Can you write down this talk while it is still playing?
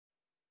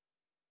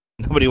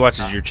Nobody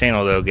watches your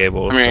channel though,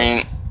 Gable. I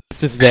mean,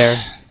 it's just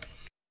there.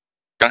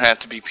 Gonna have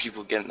to be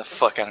people getting the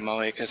fuck out of my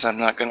way because I'm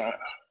not gonna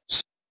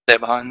stay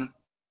behind them.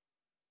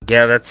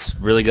 Yeah, that's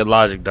really good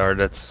logic, Dart.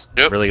 That's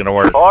really gonna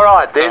work.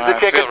 Alright, there's the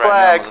checkered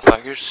flag. Right now,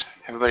 motherfuckers.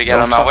 Everybody get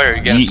on my way or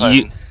you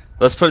getting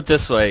let's put it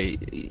this way.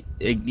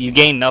 You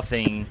gain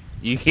nothing.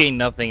 You gain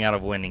nothing out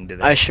of winning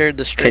today. I shared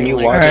the stream. Can you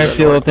watch Alright, a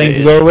few little things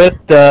to go with.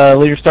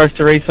 Leader starts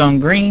the race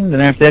on green,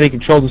 then after that he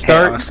controls the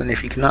start. Hey, Austin,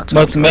 if you cannot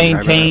Must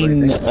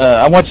maintain,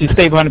 I want you to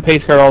stay behind the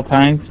pace car at all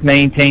times.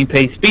 Maintain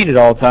pace speed at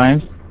all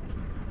times.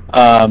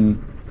 Come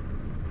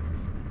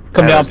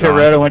down pit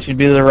road, I want you to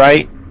be to the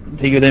right.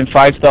 Take you within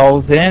 5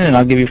 stalls in, and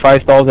I'll give you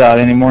 5 stalls out.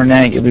 Any more than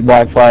that, you'll be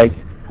black flag.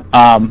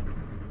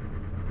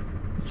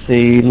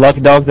 See,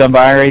 lucky dog's done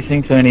by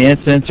iRacing, so any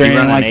incidents or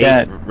anything like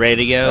that,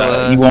 ready to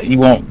go. you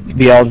won't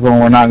be eligible, and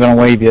we're not going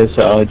to waive you.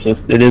 So it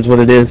is what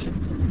it is.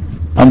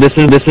 This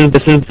is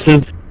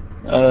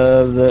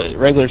the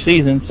regular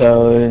season.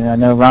 So I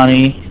know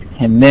Ronnie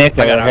and Nick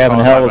are having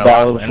a hell of a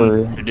battle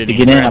to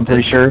get in. I'm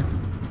pretty sure.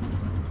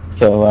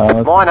 So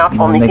line up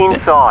on the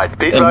inside.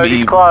 Pit road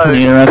is closed. An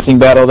interesting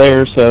battle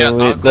there.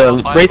 So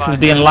the race is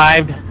being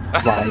live.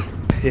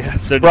 Yeah,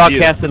 so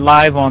broadcasted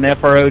live on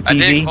FRO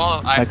TV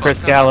by Chris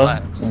Gallo.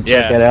 Yeah, check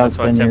that out. that's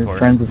what I Send tip your for.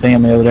 friends and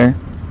family over there.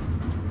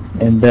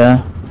 And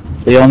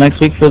see y'all next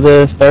week for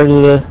the start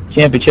of the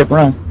championship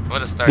run.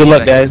 Good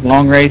luck, guys.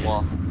 Long race.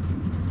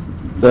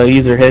 So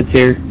use your heads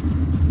here.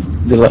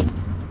 Good luck.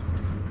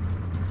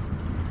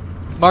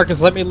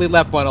 Marcus, let me lead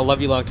lap 1. I'll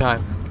love you long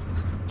time.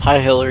 Hi,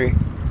 Hillary.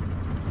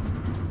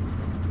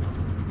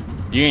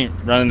 You ain't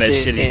running that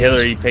shitty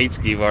Hillary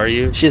Pateski, are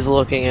you? She's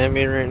looking at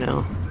me right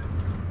now.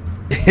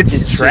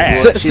 It's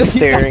trash. She's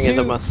staring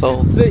into my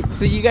soul.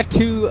 So you got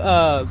 2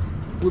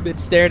 women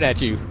staring at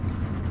you.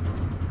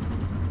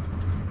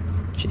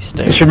 She's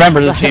staring. Just remember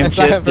the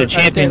championship. The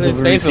champions will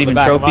be receiving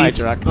trophies.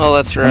 Oh,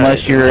 that's right.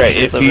 Unless you're,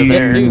 if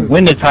you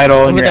win the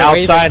title and you're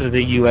outside of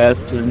the U.S.,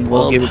 then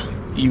we'll give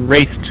you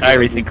race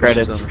iRacing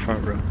credits. On the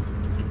front row.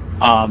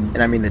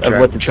 And I mean the of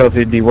what the trophy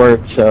would be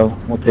worth. So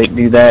we'll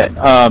do that.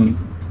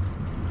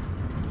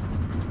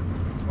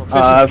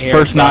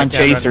 First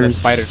non-chasers,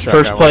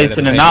 first place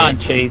in a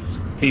non-chase,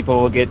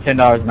 people will get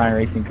 $10 in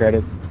iRacing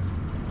credits.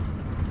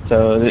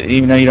 So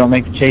even though you don't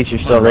make the chase, you're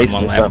still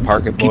racing. So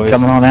keep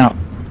coming on out.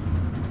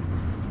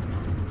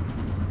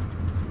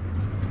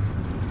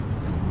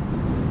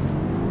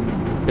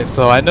 Okay,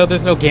 so I know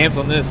there's no games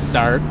on this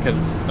start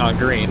because it's not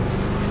green.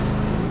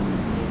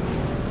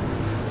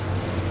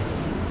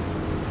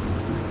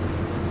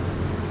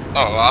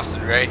 Oh,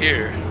 Austin right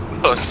here.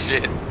 Oh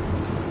shit.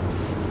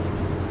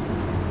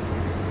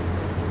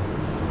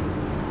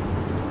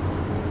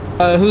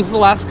 Who's the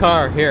last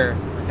car here?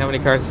 How many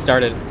cars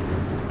started?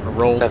 Or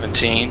rolled?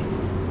 17.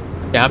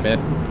 Yeah, I'm in.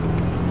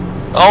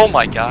 Oh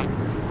my god.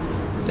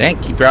 Dang,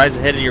 keep your eyes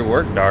ahead of your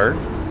work, Dart.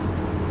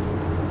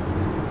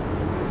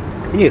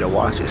 You need to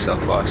watch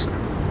yourself, Austin.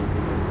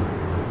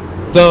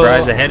 Keep your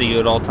eyes ahead of you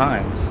at all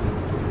times.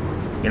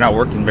 You're not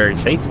working very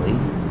safely.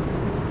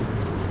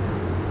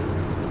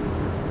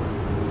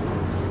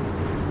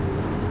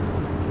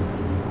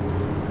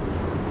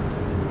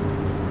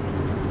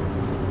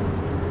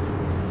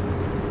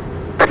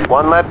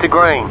 One lap to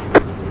green.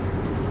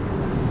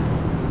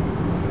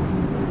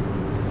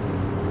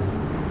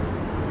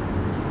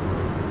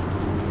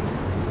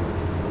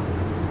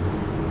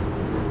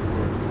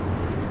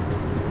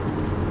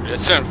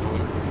 It's in for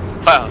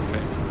wow.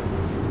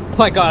 Oh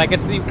my god, I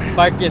can see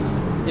Marcus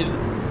in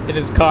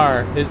his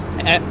car. His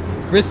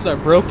wrists are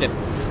broken.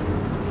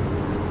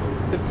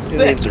 It's He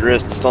sick. needs a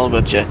wrist installed,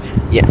 but yeah,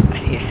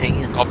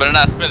 hang in. Oh, better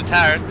not spin the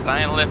tires because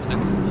I ain't lifting.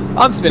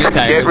 I'm spinning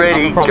tires. Get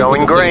ready, I'm probably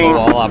going gonna green.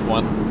 single wall up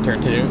 1,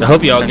 turn 2. I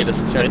hope y'all get a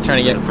suspension trying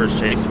to get for the first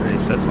chase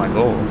race. That's my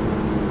goal.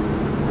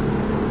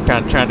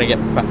 Trying to get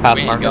past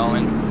We ain't Marcus.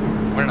 going.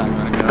 We're not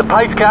gonna go. The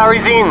pace car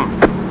is in.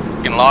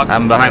 Getting locked.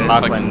 I'm behind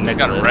Lachlan and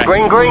Nicholas.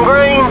 Green, green,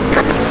 green.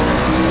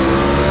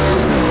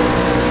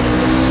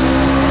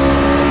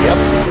 Yep.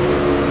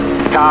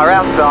 Car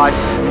outside.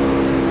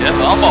 Yep,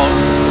 almost.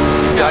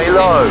 Stay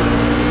low.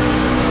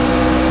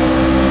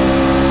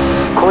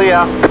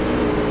 Clear.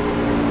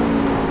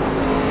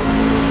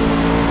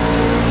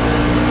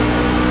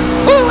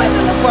 Oh, and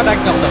then the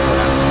product got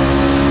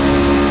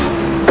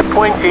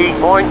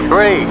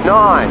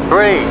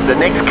 20.393. The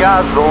next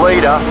car's the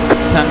leader.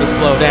 Time to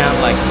slow down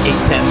like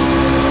 8/10.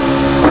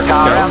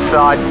 Car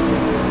outside.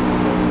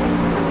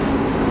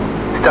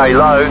 Stay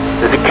low.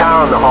 There's a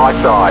car on the high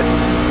side.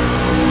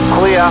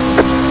 Clear.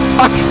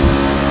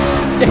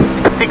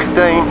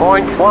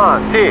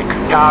 16.16.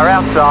 Car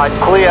outside.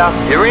 Clear.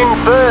 You're in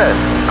first.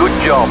 Good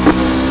job.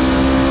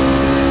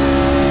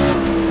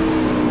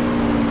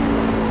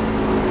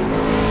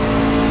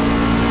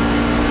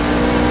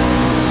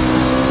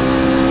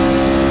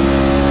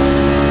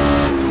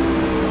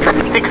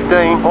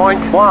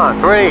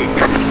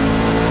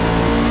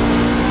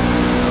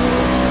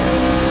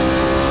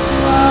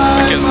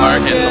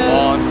 Mark hitting the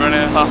wall in front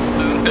of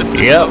Austin. This is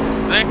so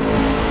sick.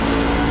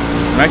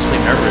 I'm actually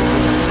nervous.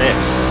 This is sick.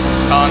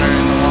 Connor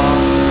in the wall.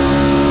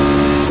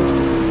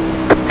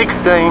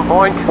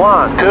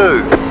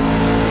 16.12.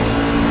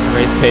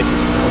 Race pace is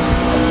so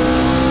slow.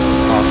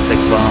 Oh, sick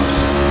bumps.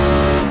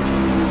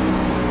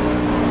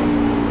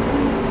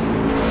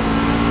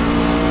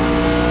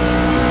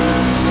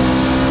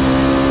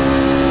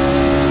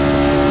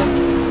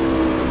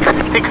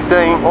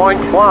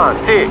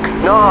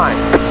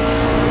 16.169.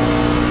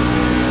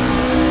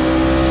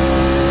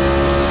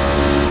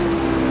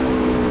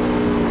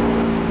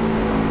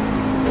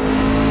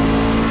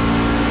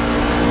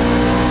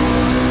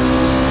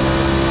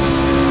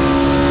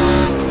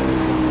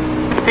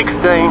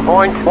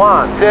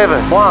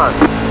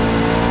 16.171.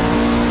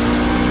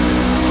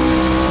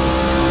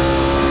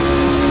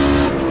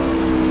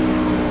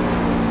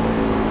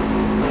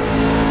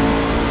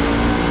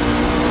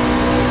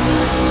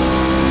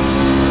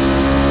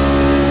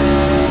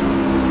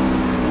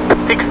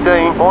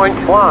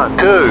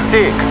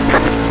 16.126.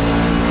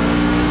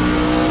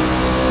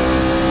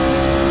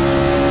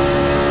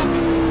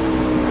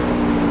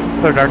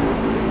 'Clear dark.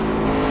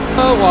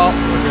 Oh well,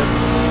 we're good.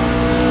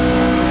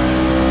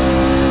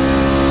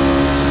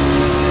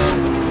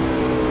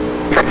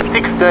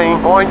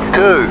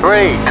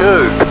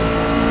 16.232.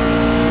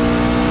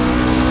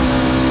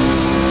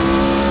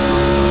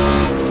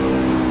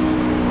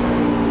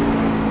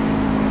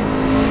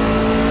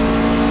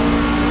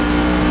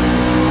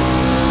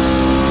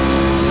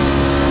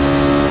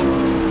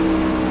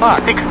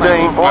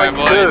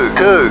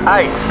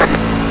 16.228.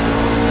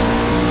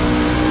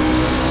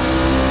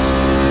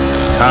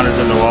 Connor's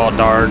in the wall,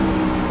 dart.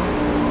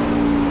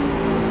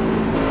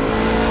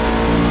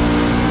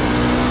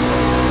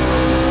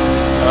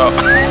 Oh.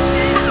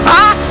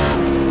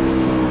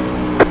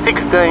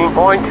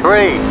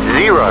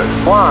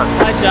 16.301.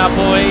 Good job,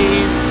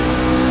 boys.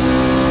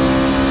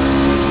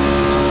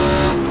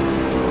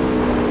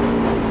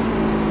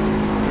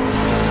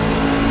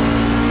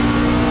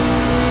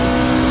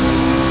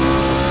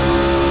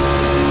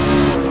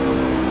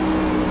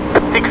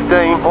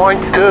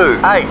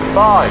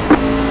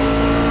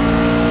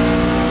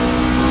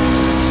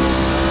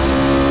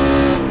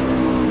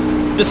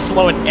 .285. Just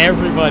slowing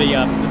everybody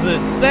up. This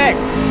is sick.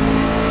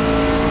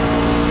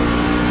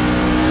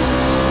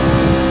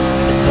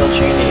 Until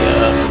Cheney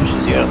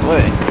pushes you out of the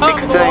way. Oh,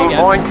 well, yeah.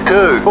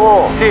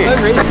 16.246. My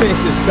race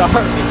pace is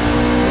garbage.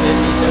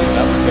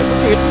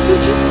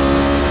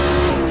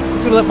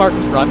 Just gonna let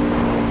Marcus run.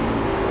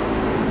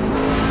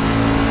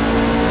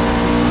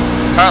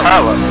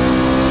 Carlo.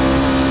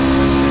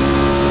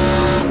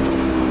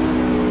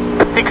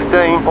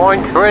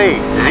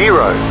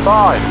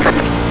 16.305.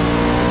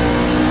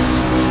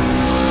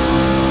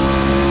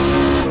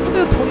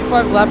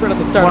 25 lap run at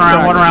the start.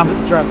 One round.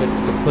 This drive is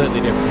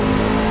completely different.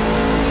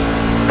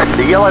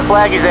 The yellow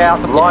flag is out.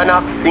 Line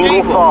up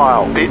single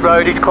file. Pit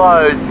road is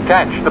closed.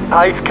 Catch the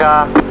pace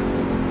car.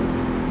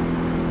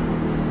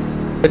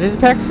 What did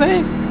Peck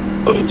say?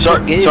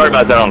 Sorry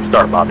about that on the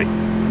start, Bobby.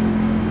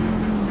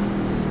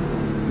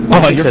 Oh,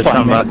 He you're said fine,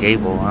 something man. about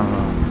Gable. I don't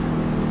know.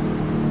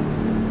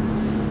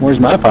 Where's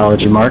my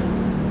apology, Mark?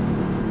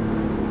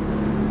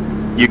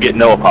 You get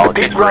no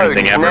apologies Pit for road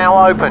anything is ever.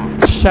 now open.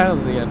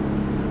 Shadows again.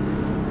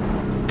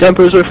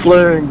 Tempers are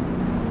flaring.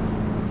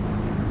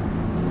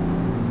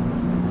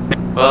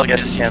 Well, I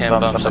guess you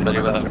can't bump somebody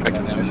without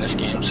picking them in this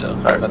game, so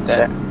sorry about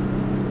that.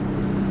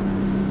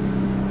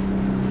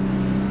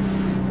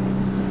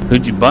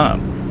 Who'd you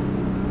bump?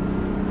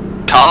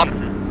 Tom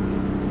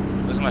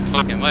was my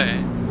fucking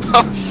way.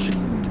 Oh shit.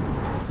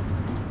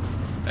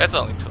 That's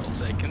only 12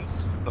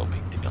 seconds. No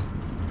big deal.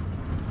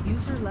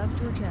 User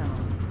left your channel.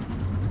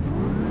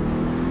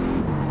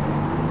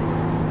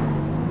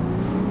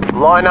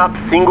 Line up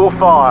single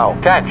file.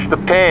 Catch the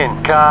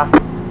pen car.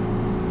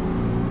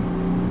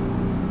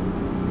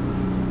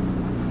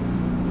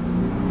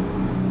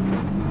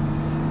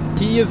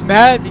 He is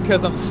mad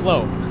because I'm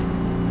slow.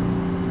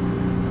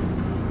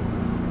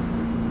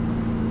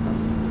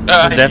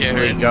 He's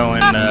definitely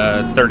going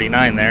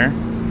 39 there.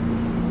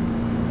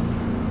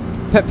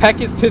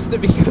 Peck is pissed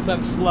at me because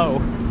I'm slow.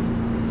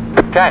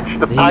 Catch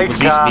the pace Was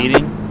he car.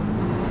 speeding?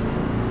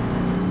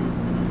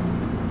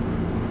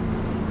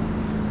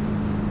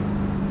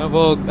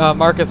 Well,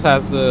 Marcus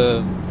has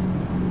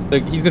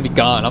he's gonna be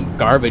gone. I'm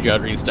garbage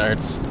on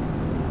restarts.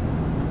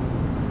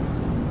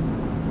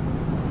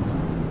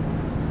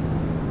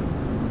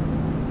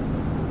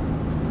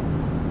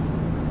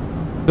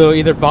 So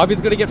either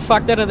Bobby's gonna get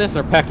fucked out of this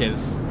or Peck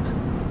is.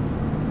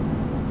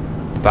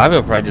 Bobby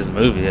will probably just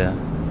move you.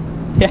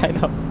 Yeah, I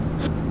know.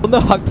 Well, no,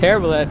 I'm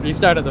terrible at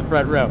restart on the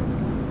front row.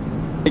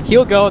 Like,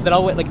 he'll go, then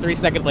I'll wait like 3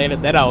 seconds later,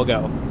 then I'll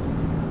go.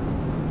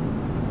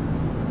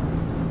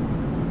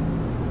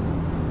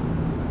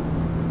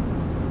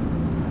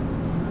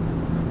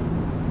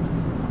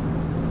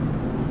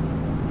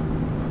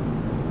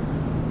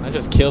 I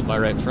just killed my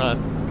right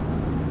front.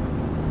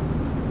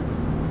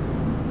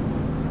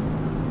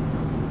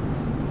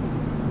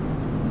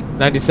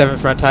 .97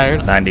 front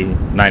tires.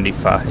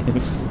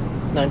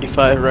 95.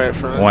 95 right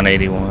front.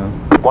 181.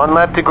 1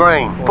 lap to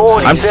green.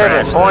 I'm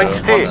trash, though.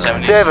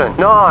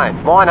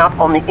 47.679. Line up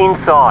on the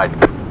inside.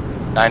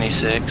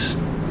 96.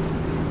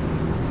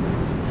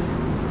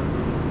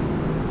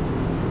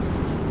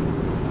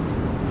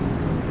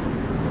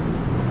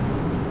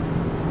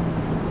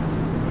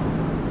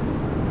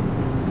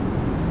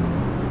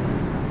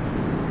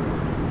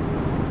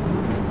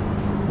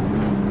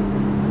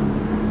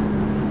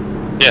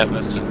 Yeah,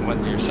 but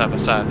when you're side by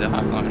side, the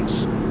hot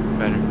line's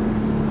better.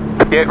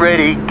 Get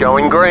ready,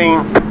 going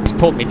green. Just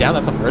pulled me down,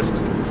 that's a first.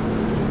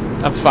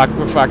 I'm fucked,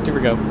 we're fucked, here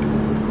we go.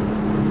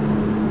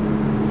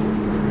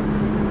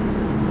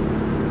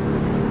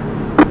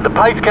 The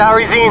pace car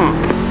is in.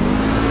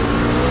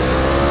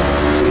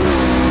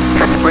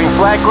 Green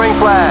flag, green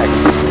flag.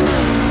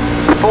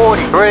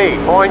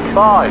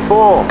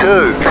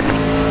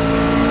 43.542.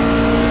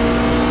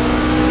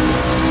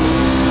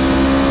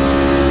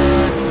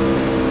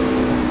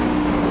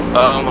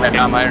 Oh my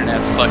god, my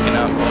internet's fucking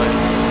up,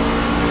 boys.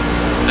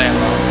 Damn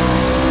long.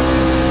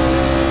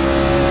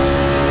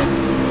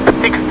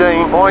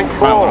 16.405.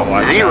 I want to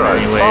watch that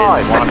anyways.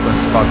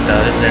 Lachlan's fucked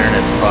up. His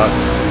internet's fucked.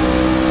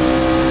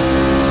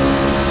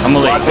 I'm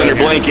gonna Lachlan, you're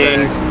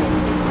blinking.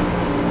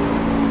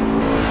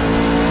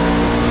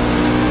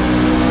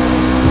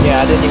 Yeah,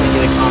 I didn't even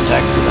get a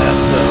contact for that,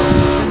 so...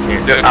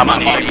 Dude, I'm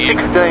on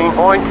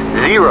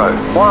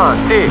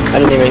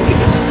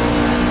 16.016.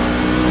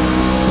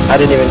 I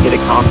didn't even get a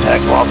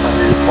contact while I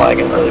was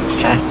flagging really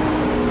fast.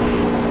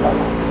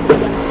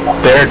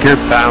 Derek, you're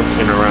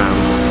bouncing around.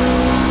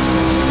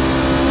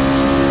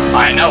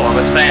 I know, I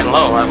was staying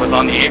low. I was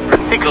on the apron.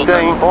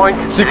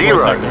 16.049.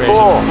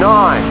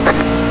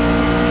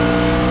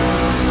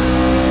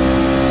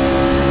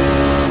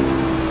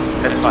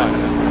 That's fine.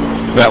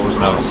 That was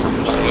no.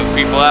 Move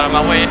people out of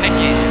my way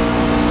again.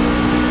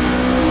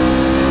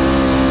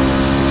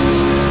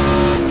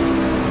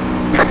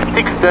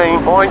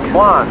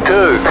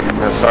 16.12.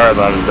 Sorry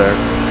about it there.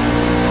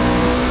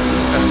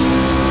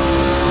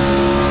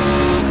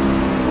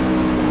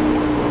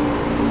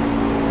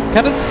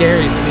 Kind of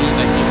scary seeing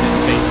a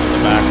human face in the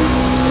back.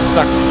 It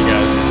sucks for you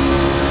guys.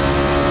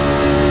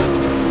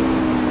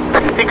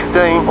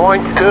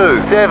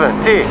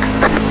 16.276.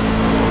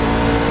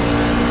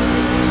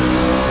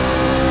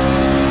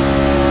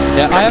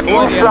 Yeah, I have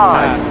no idea how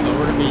to Inside. pass, so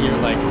we're gonna be here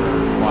like for a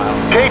while.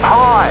 Keep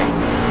high.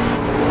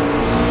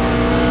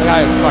 Like, I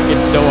have fucking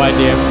no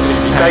idea what's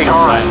gonna be Stay happening.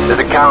 high. There's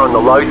a car on the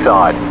low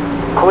side.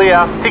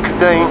 Clear.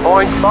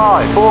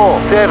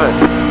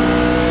 16.547.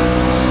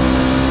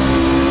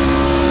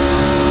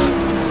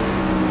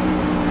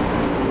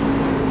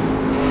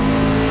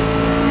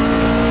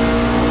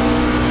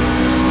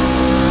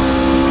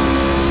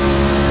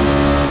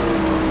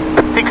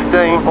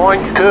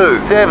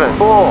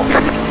 .274.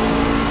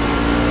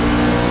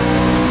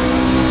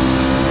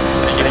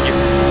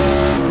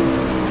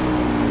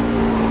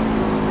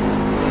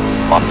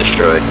 I'm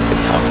destroyed.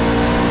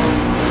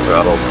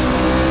 Throttle.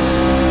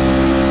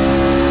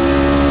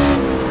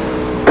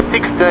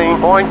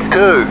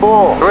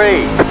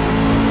 16.243.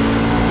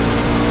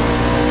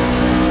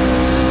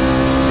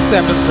 You say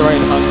I'm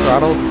destroyed,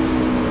 unthrottled?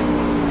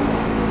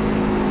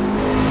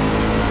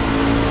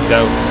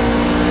 Go.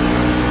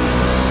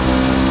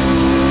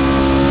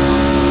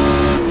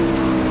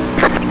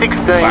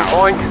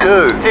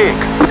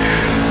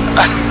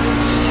 16.26.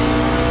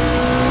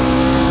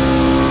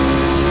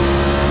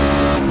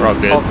 We're all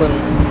good.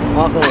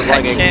 Lachlan was I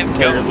lagging can't go.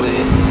 terribly.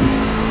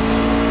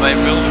 Like,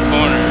 build a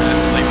corner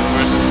is like the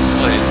worst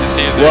place. It's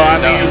either Well, I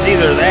mean, it's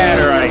either that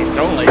or I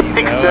don't let you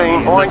go. I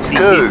mean, it's up to you.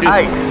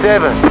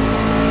 16.287.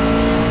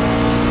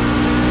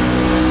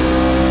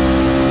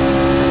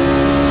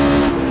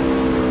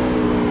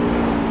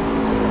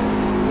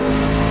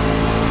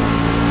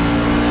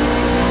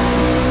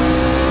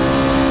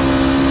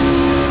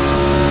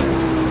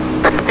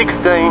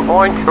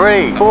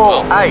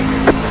 .348.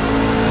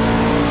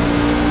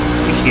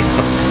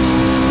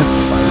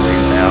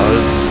 Sideways now.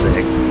 This is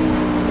sick.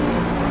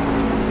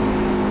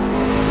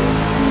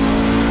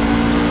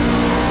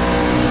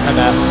 I'm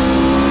at.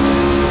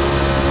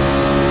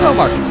 Oh,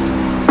 Marcus.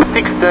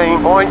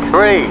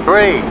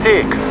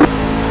 16.336.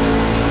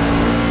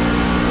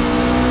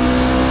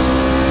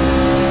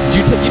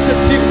 You took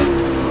two.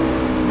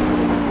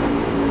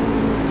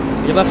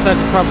 Your left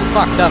side's probably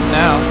fucked up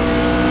now.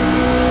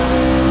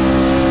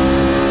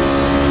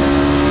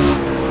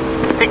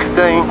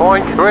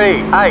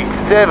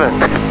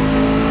 16.387.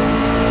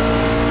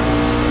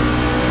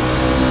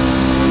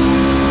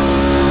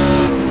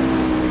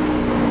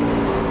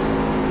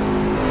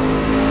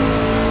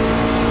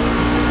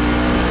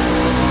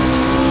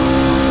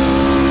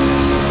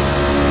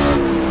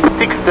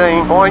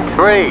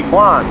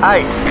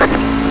 .318.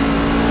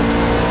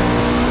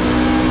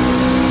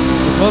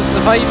 Well,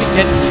 if I even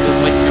get to you,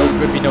 there's like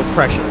gonna be no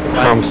pressure.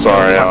 I'm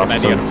sorry, I have no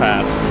Austin. idea to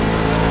pass.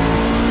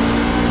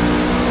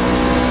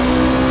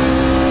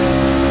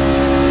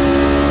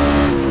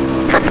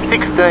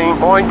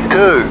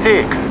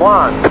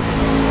 16.261.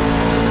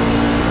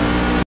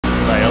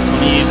 Anybody else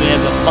want to use me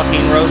as a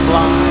fucking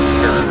roadblock?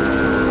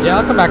 Yeah,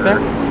 I'll come back there.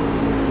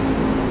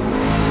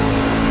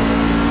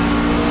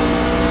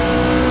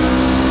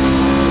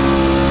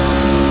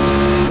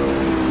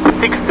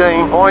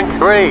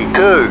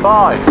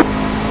 .325.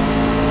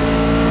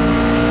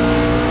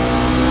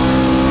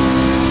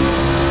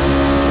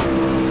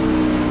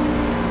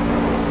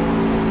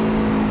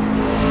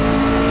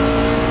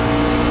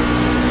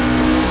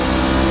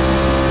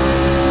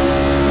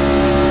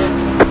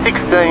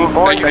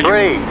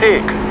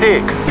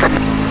 16.366.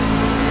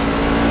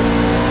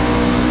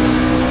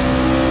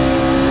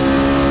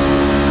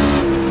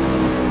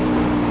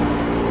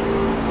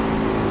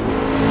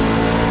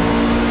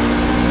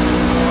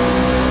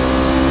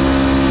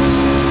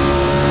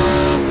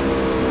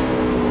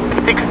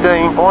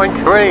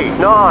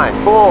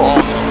 16.394. On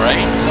the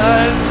right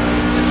side.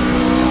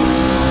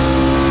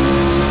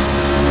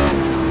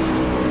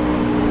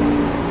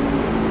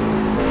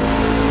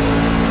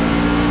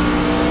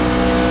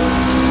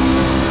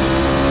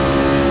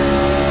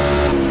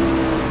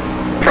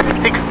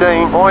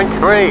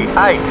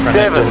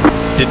 16.387.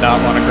 Did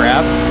not want to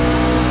grab.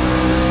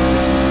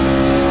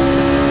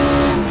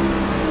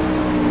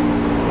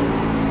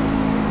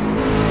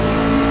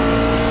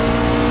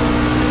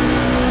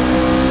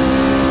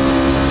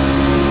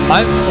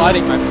 I'm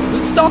sliding my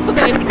foot. Stop the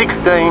game.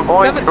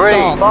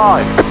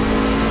 16.35.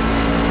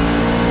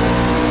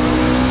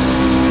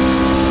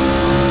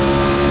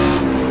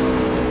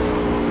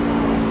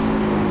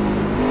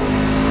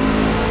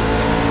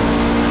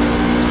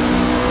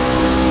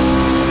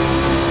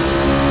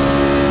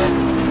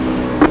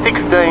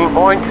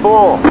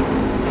 16.4.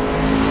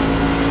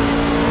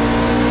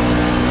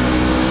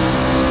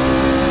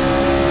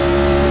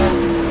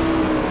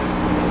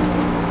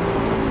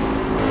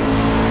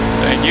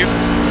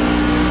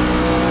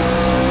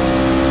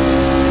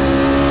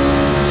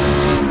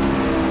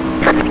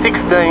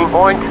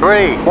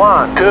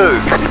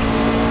 16.312.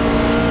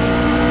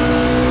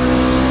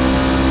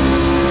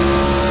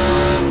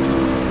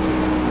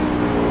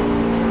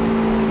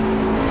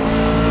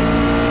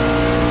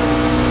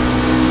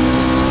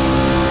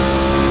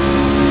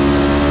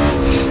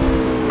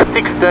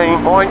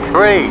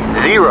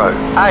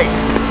 16.308.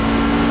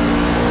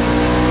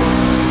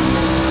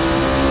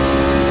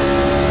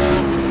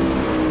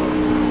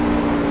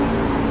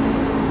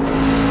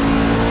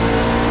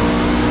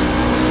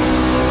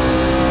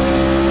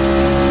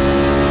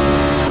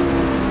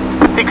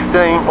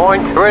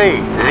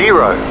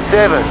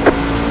 16.307.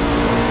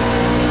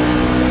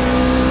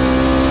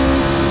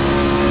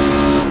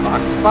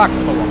 Fuck.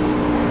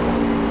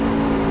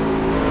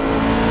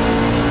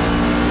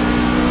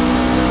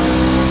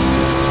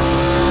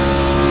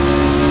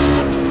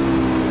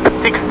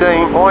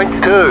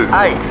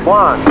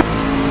 16.281.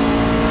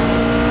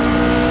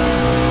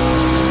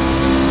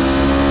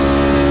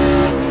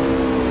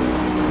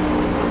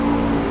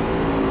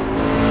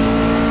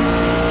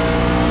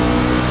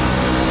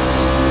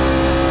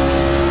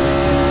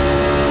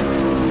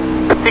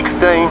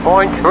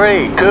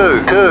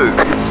 16.322.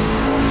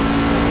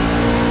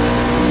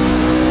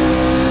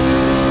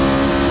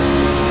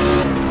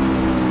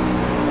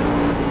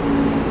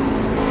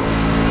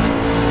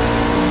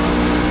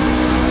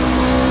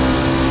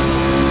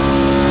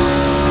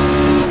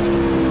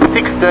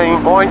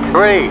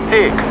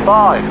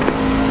 16.365.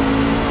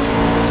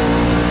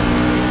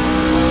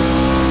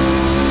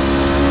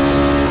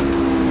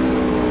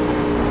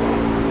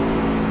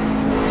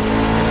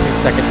 2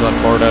 seconds on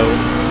Bordeaux.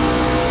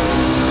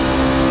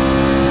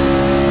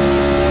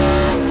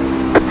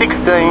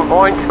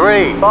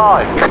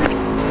 16.35.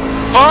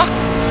 Fuck!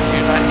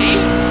 Dude, I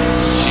hate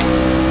this shit.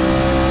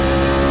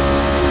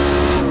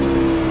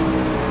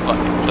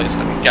 Fucking place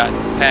let me got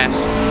past.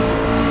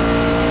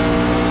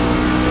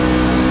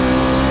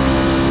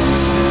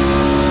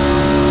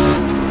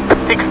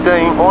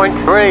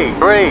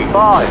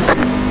 16.335.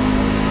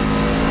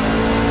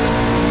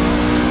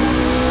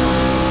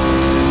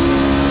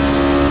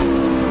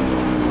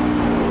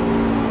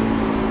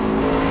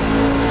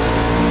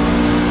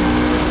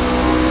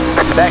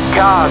 'That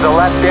car's a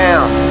lap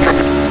down.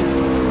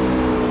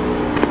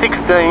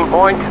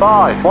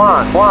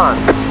 16.511.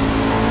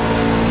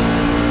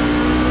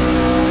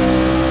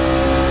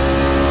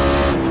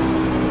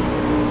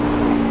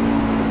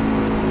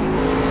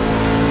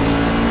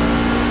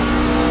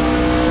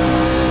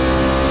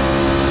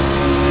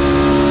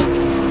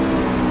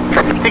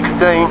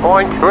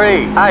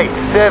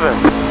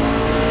 16.387.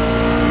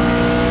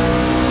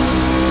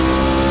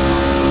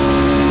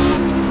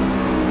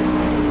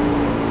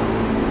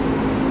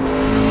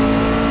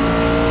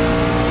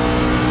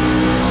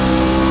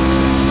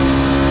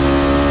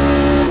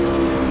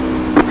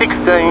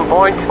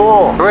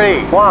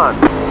 16.431.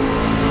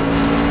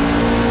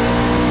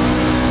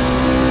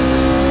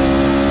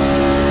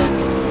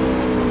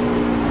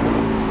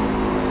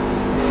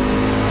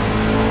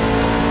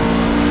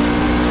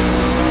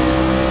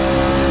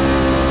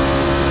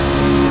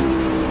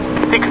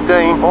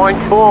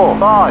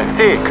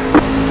 16.456.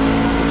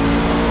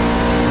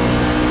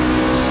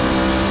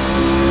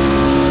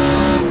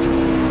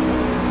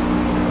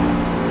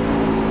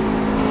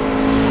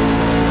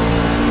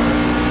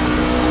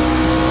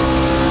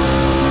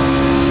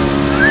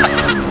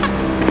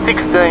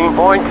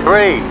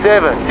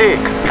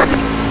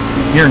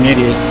 16.376. You're an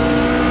idiot.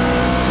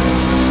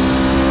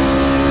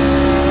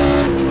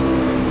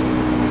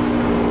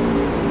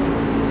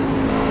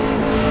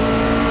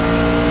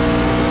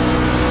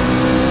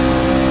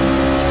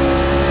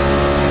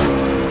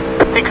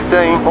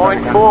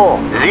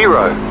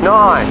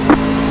 .409.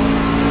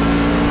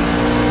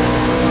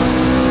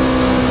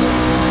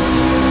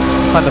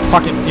 find the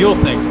fucking fuel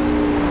thing.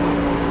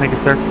 Thank you,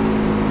 sir.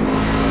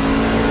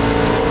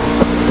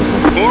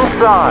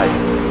 Inside.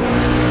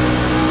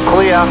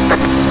 Clear.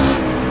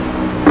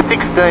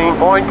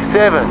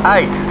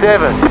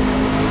 16.787.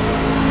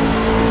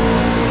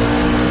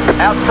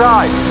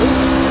 Outside.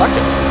 Fuck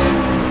it.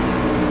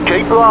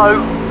 Keep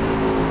low.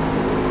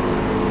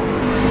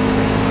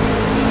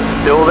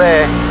 Still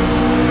there.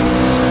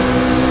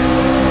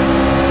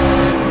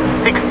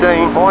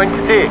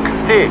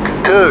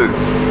 16.662.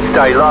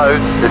 Stay low.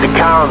 There's a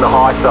car on the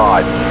high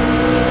side.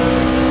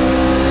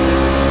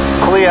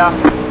 Clear.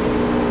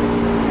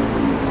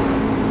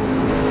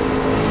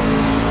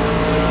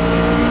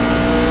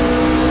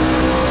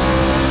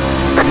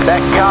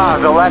 That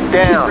car's a lap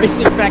down. He's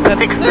racing back,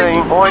 that's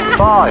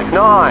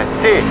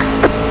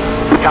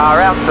 16.596. Car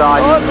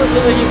outside. Oh,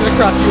 he's gonna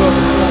cross you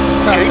over.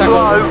 Keep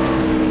low.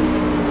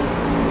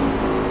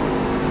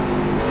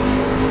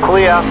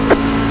 Clear.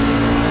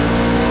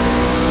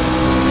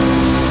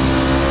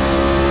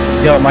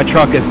 Yo, my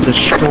truck is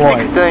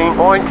destroyed.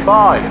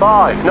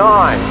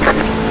 16.559.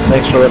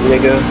 Thanks for letting me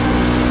go.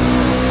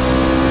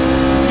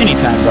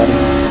 Anytime, buddy.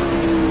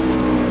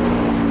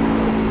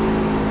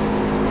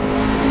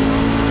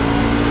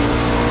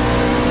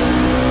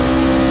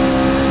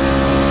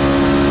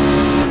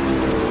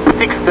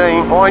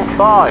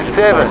 Just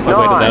forced my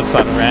way to that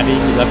side of Randy.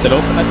 He left it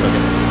open, I took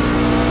it.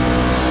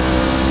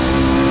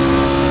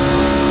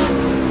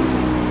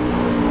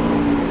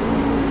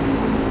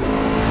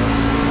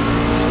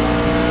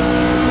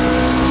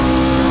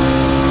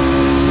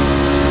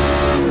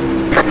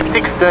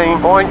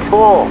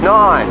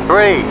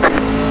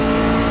 $16.493.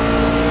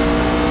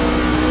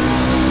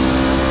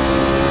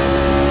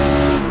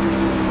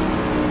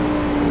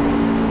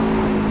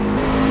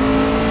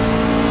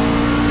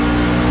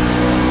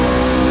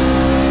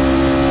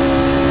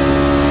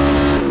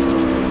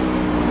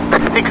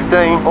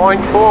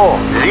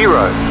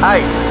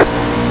 $16.408.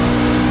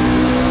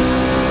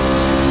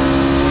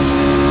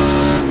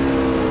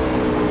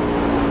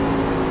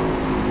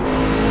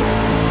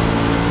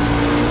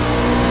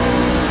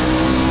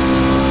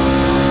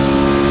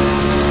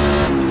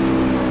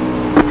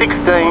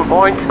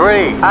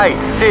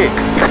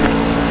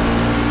 $16.386.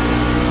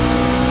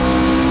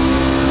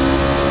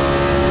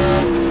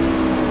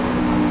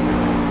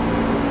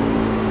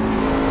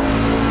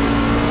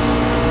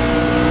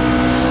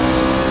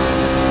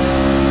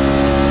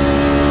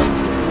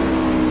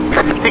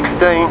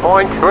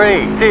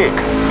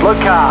 $16.36. Look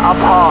car up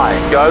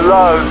high. Go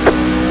low.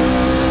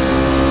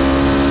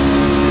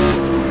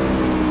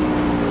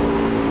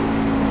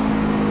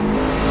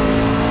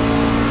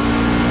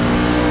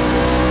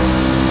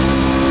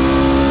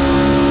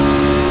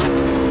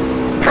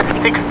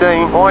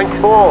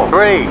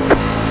 $16.43.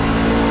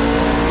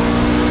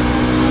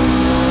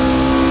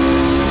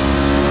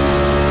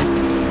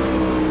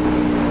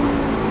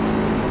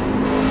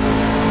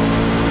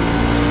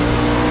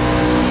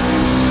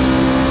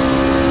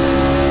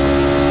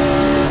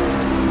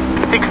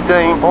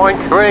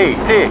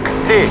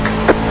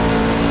 $16.366.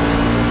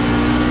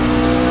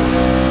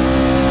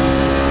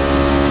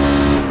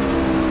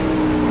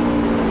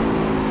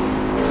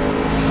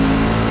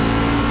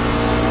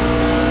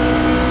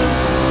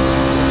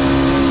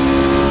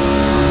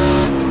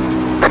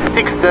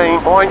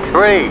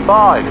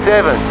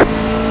 $16.357.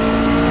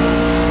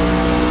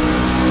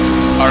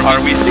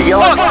 Are we? The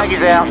yellow flag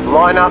is out.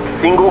 Line up,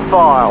 single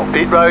file.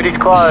 Pit road is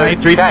closed.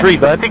 933,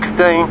 bud.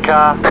 16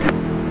 car.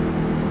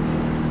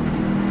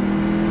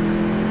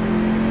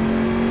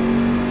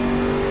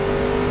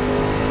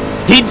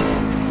 Hit!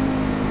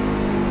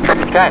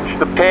 Catch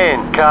the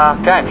pen car.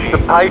 Catch the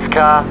pace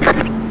car.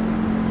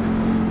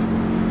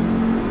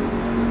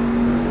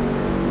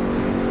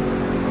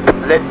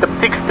 Let the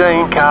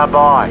 16 car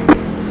by.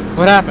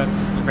 What happened?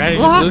 Randy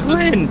just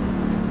loses?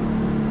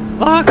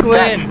 Catch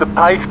Lachlan! the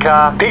pace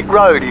car. Pit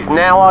road is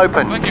now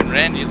open. Fucking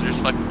Randy just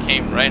fucking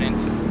came right into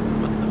it.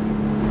 What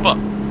the fuck?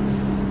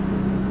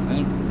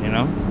 You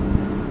know?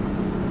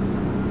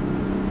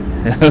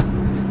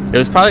 It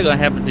was probably gonna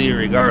happen to you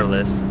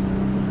regardless.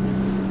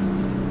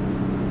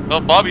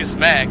 Well, Bobby's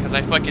mad because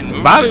I fucking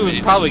moved. Bobby was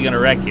probably gonna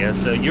wreck you,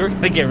 so you were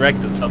gonna get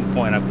wrecked at some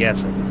point, I'm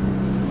guessing.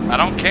 I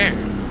don't care.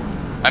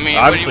 I mean,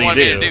 Obviously what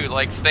do you you want me do. to do?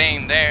 Like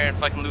staying there and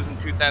fucking losing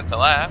 2/10 a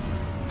lap?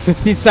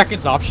 15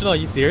 seconds optional, are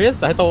you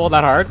serious? I thought all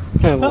that hard?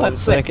 I have Oh, 1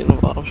 that's sick. second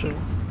of option.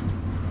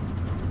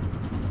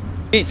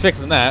 Ain't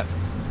fixing that.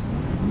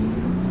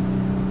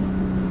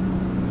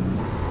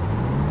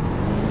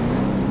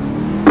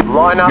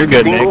 Line up, You're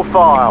good, single Nick.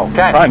 file.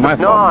 Catch Probably my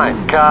the fault.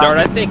 9 car. Darn,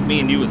 I think me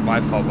and you was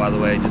my fault, by the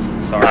way. Just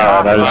sorry.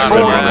 that was I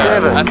really think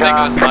bad. it was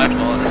my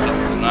fault or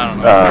something. I don't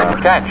know.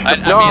 Catch the I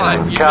mean, 9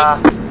 like, you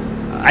car.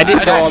 I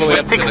didn't go all the way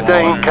up to the 16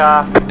 wall.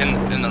 car.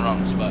 in the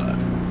wrong spot.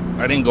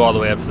 I didn't go all the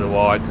way up to the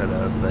wall. I could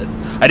have, but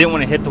I didn't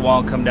want to hit the wall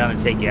and come down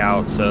and take you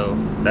out, so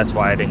that's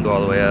why I didn't go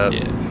all the way up.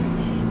 Yeah.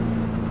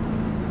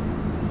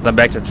 I'm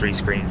back to 3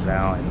 screens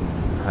now,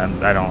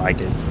 and I don't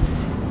like it.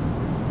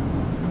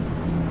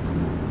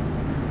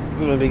 I'm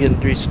gonna be getting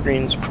 3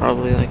 screens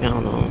probably like, I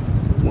don't know,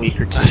 a week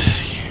or 2.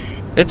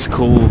 It's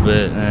cool,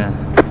 but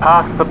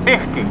past the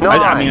 59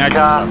 I mean, I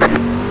car.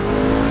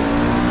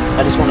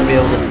 I just want to be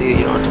able to see,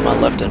 you know, to my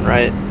left and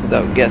right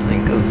without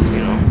guessing, because, you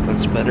know,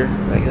 that's better,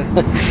 I guess.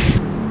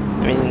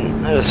 I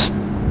mean,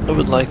 I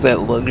would like that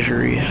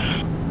luxury.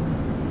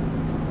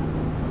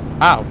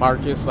 Wow,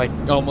 Marcus like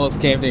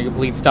almost came to a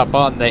complete stop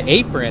on the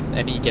apron,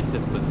 and he gets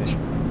his position.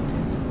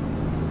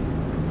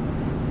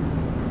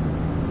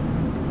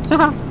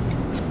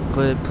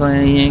 Quit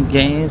playing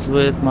games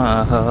with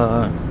my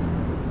heart.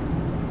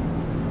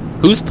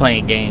 Who's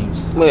playing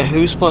games? Wait,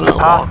 who's playing a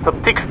Past the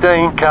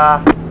 16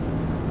 car.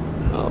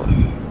 Oh.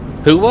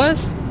 Who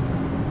was?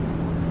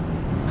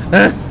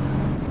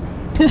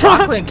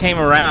 Lachlan came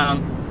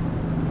around.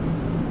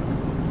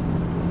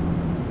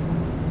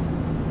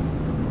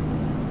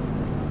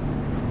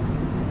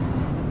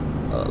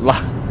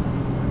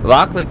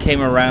 Lachlan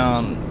came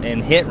around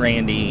and hit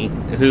Randy,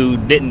 who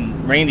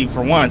didn't. Randy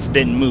for once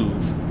didn't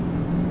move.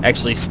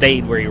 Actually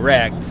stayed where he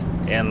wrecked,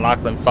 and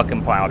Lachlan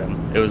fucking plowed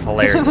him. It was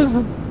hilarious.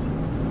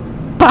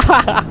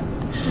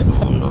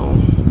 Oh no.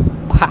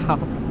 Wow.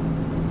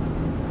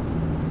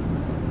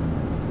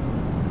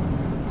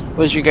 What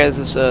was your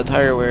guys'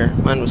 tire wear?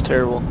 Mine was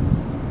terrible.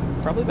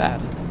 Probably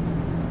bad.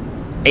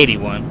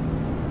 81.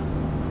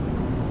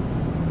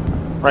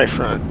 Right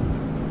front.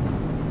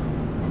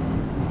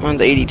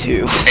 Mine's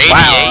 82.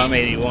 Wow, I'm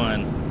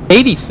 81.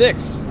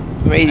 86.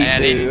 I'm I 82.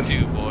 had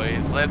 82,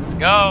 boys. Let's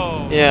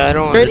go. Yeah, I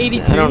don't. You're at understand-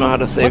 82? I don't know how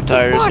to save What the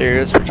tires fuck? here.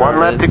 It's One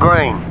lap to retarded.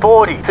 green.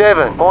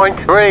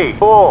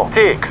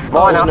 47.346.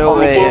 Line There's up no on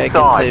way the I can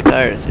inside. save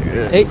tires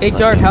here. Hey, It's not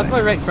Dart, no how's way.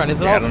 my right front? Is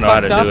it Yeah, all I don't know how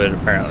fucked to up? do it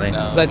apparently. No,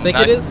 Does I think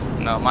not- it is?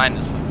 No, mine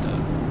is fucked up.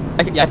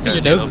 Yeah, I see your Because,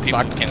 you know, nose is people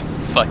fucked. can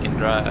fucking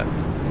drive.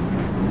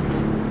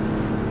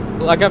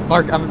 Well, I got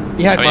Mark. I'm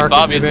behind I mean, Marcus.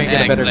 Bobby's You're going to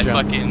get a better I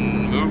jump.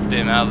 fucking moved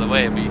him out of the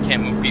way, but you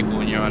can't move people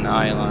when you're on the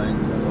eye line,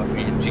 so I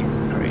mean, Jesus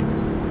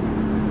Christ.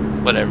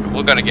 Whatever,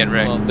 we're gonna get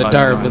wrecked. Well, the by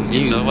dart time, was So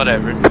used.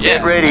 whatever. Get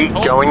Yeah, ready, I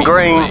told going people,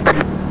 green. like,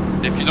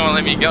 if you don't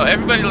let me go,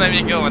 everybody let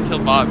me go until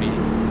Bobby.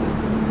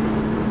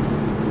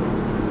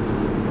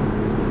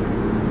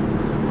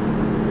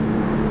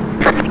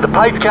 The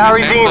pace car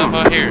is Same stuff in.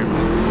 out here.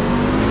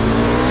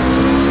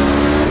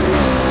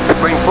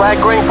 Green flag,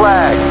 green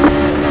flag.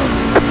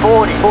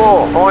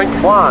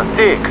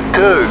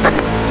 44.162.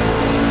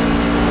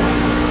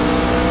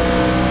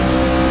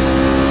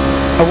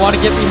 I want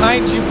to get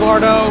behind you,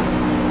 Bardo.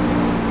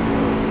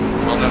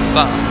 Well, then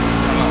stop.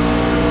 Come on.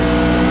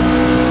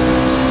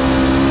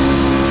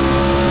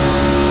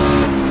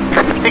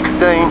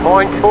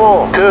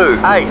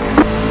 16.428.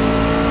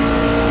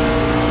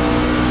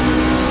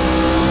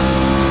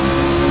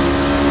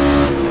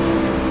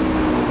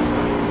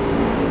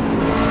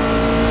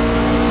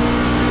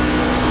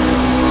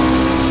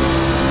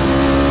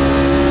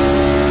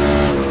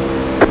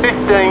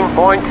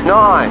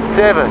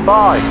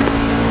 .975.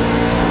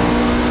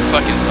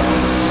 Fucking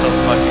zone is so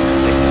fucking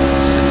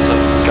ridiculous. It's so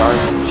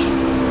garbage.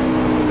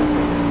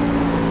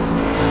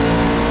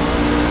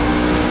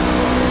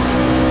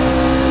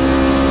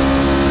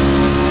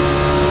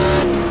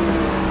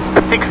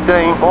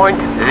 .019.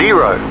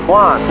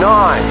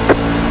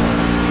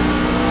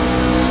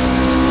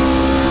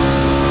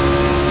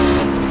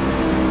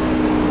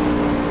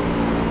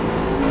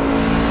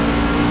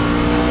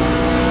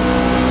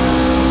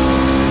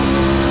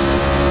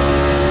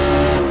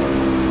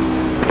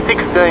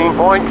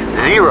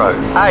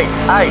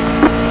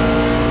 .088.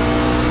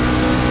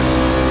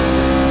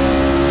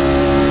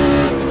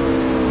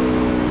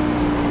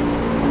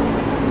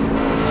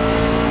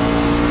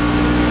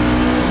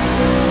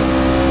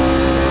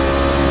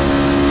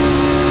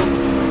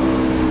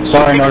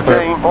 Sorry, Marco.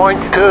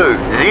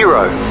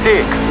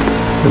 16.206.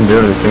 Didn't do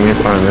anything, you're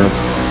fine, man.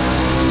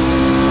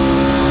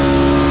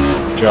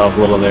 Job a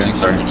little there.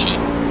 Sorry.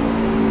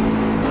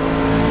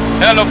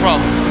 Yeah, no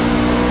problem.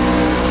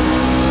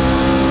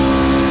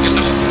 Get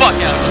the fuck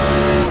out of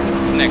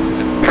here. Next.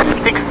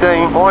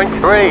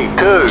 16.322.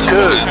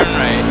 Turn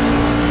right.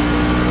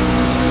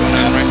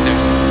 Going on right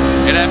there.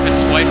 It happened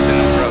twice in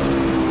a row.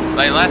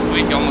 Like last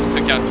week, I almost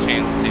took out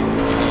Chance too.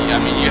 I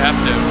mean, you have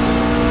to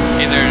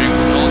either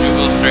hold your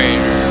wheel straight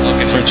or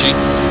look at Frenchie,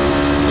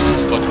 look at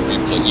the fucking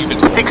replay. You hit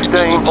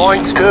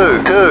 16.222.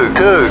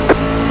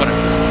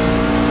 whatever.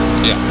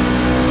 Yeah.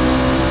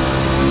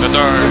 But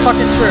You're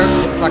fucking true.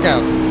 Get the fuck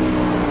out.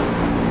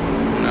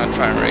 I'm not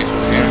trying to race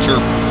this game. Sure.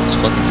 It's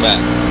fucking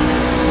fat.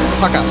 Get the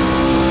fuck out.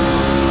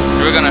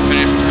 We're gonna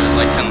finish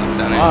like 10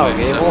 laps down Wow,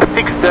 anyway. Gable. So.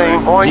 Can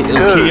you all fucking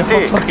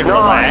 16.269.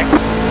 relax?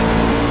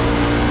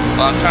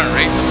 Well, I'm trying to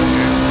race over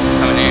here.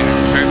 Coming in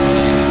and chirping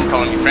me and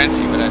calling me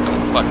Frenchie, but I don't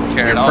fucking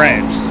care You're at all.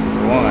 French,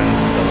 for one,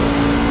 so...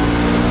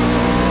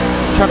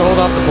 Try to hold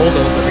off the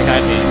bulldozer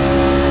behind me.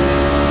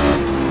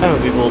 That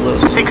would be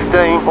bulldozer.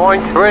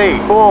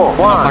 16.341. I'll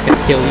fucking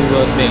kill you,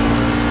 little thing.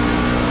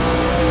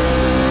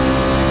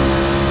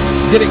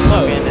 Getting I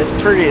close. mean,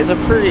 it's a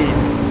pretty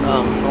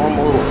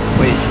normal little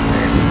equation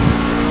there.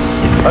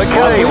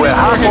 Okay, we're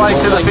halfway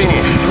to the Like, finish.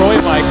 destroy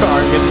my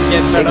car. Get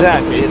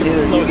Exactly. It's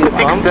either you get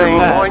bumped or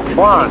passed. It's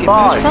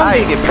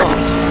probably get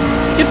bumped.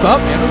 Get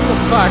bumped, man. What the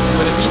fuck?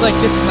 But if he like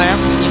just slams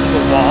me into the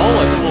wall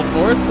at full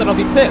force, then I'll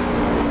be pissed.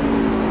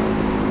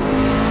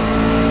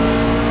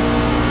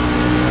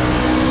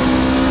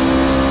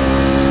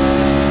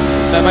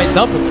 I might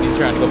dump him when he's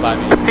trying to go by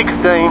me.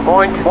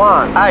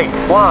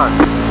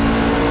 16.181.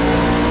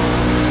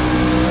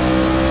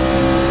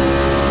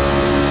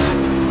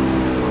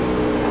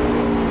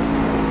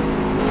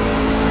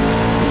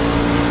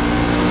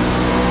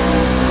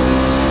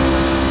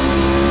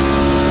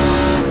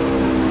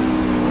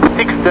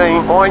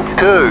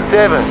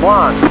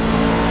 16.271.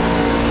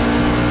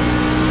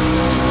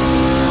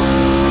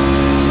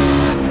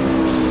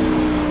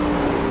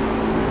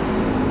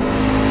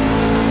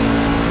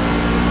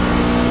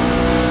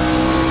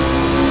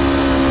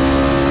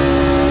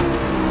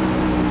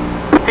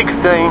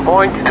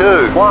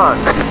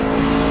 16.21.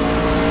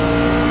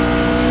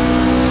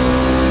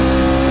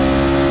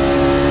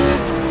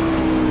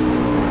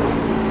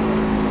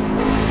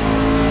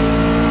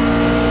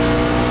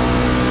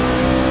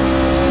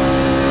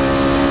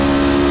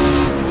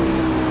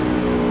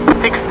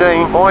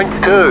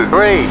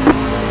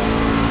 16.23.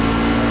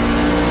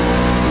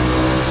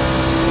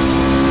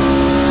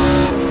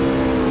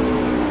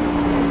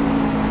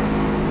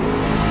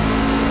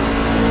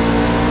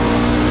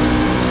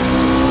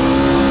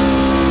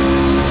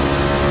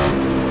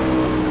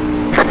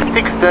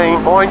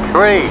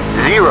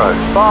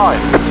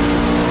 16.305.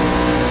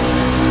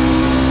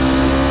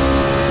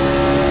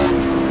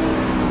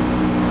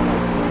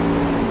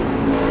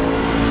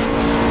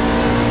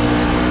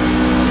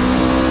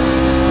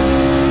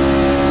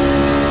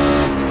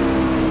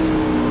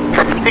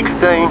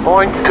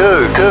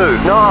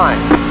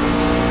 16.229.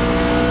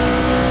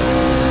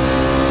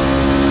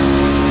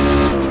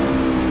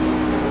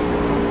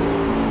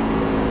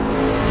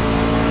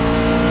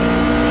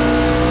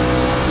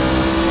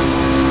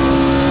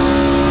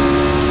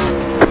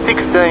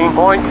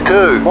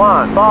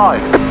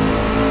 16.215.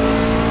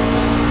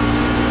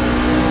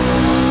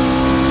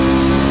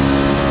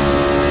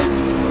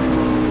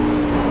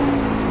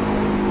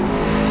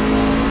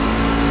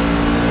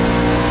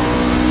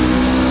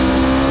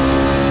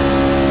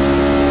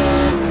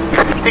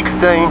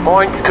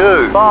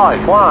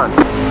 16.251.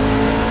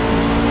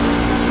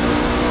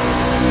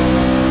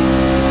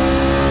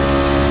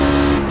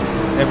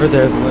 Ever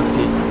there's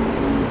Zelensky.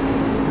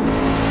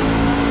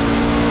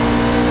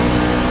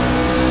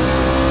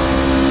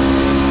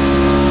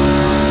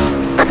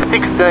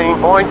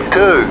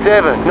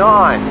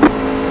 16.279.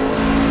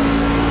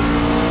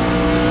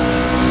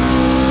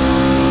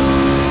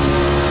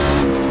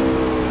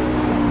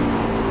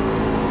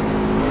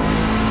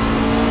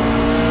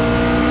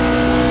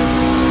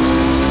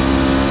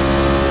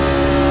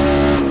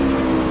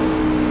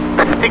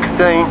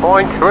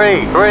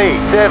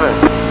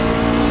 16.337.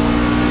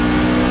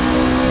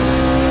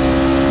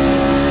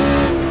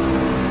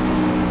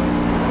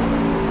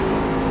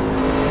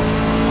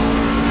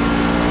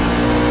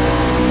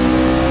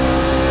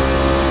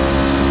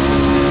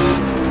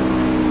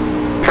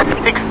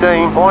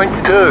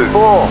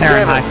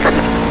 16.247.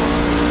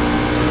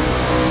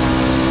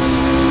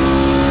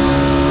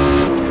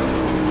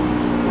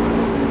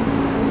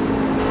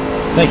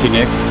 Thank you,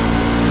 Nick.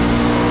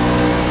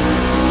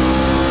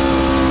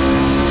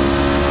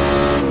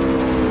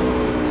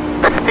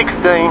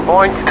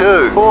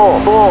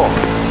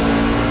 16.244.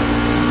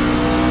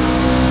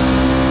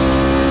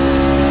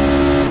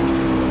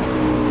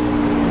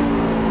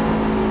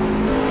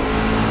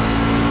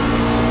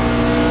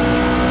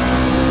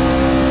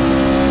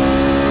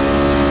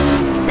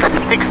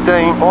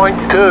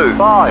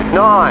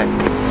 16.259.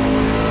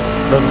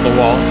 Those are the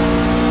wall.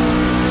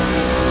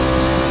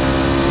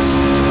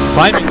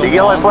 Climbing The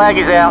yellow flag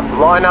is out.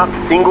 Line up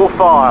single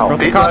file.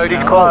 Pit road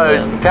is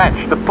closed.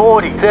 Catch the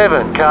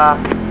 47 car.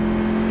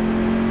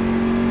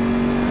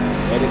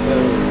 Let it go.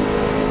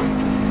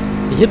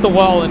 He hit the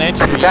wall in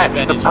entry, Catch and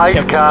then the he just pace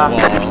kept car.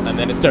 hitting the wall, and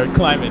then it started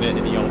climbing it,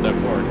 and he yelled up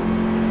forward.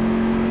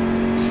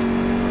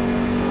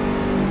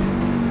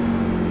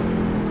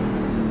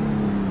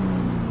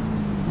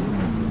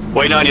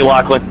 Waiting on you,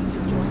 Lachlan. User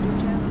joined your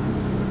channel.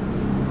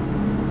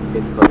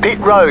 Pit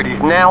road is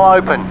now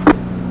open.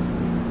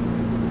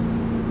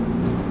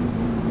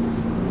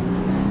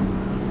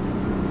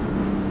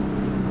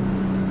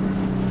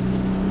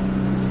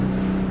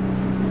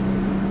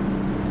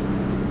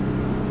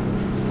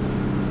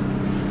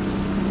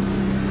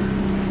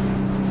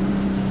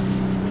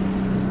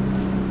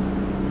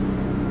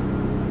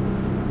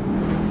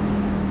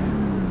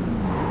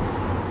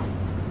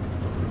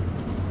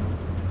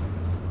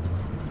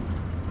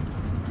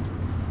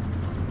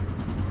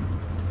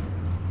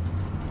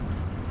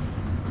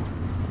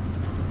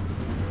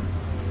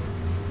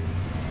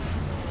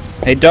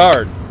 Hey,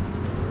 Dard.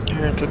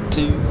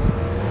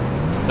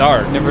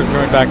 Dard. Never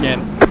joined back in.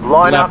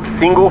 Line up Left.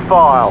 single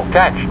file.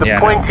 Catch the Yeah.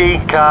 20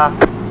 car.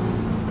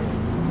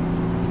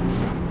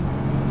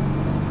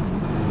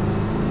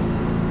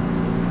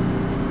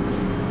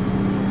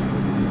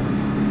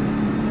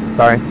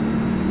 Sorry.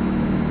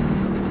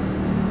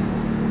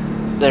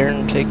 There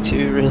and take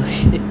two,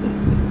 really.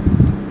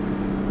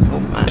 Oh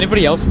my.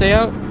 Anybody else stay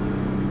out?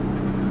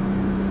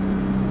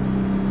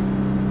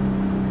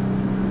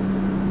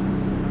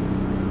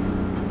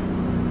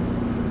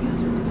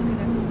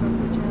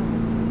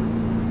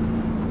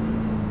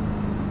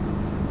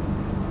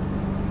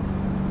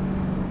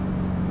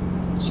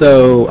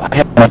 So I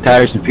had my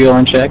tires and fuel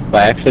in check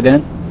by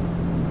accident.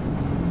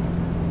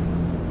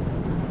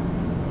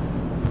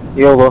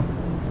 YOLO.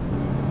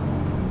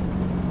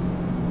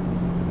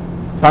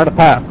 Hard to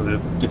pass,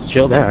 but just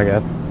chill there, I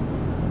guess.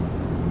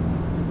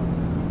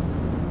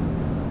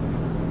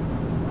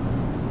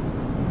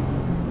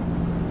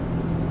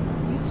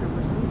 User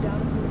was moved out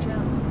of your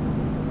channel.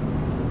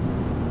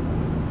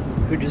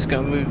 Who just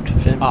got moved?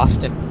 Finn?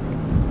 Austin.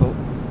 Oh.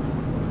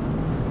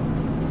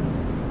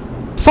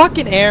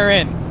 Fucking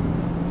Aaron!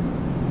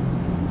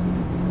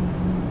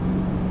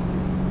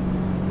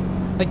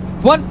 Like,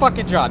 one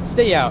fucking shot,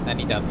 stay out, and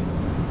he doesn't.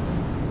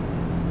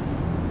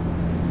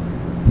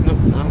 Nope,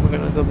 now we're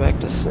gonna go back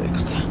to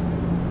 6th.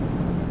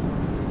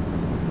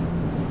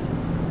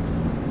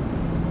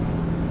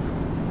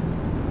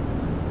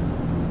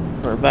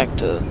 Or back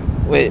to...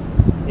 wait,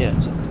 yeah,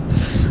 6th.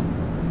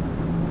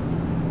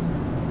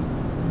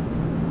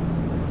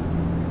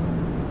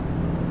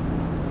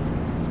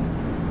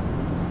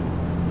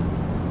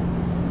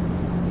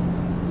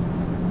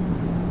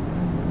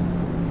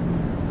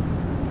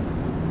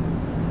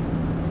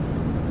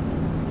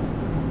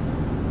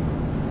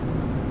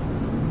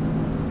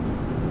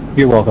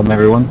 You're welcome,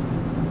 everyone.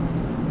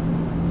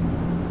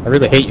 I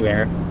really hate you,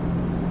 Aaron.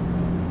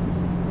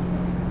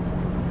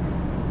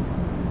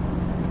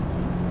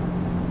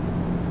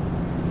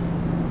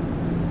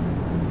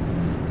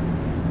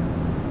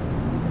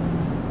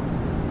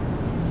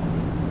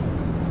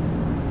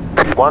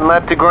 One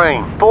lap to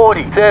green.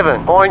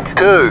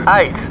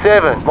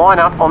 47.287. Line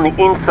up on the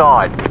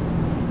inside.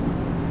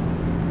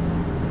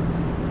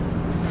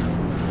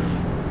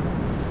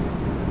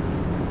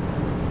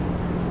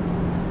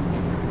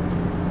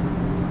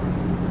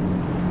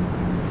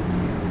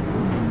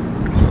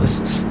 This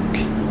is sick.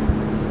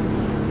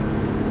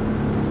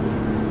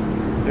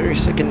 Very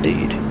sick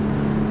indeed.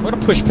 I'm gonna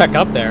push back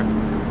up there.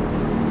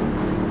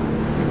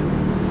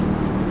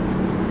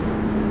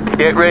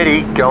 Get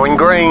ready. Going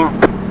green.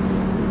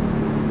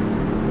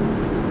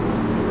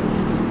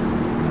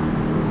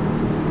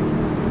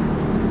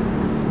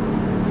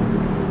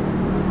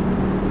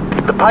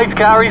 The pace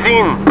car is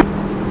in.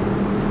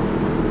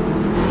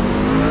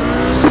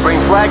 Green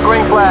flag,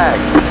 green flag.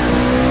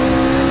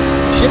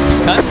 Shit, you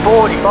cunt.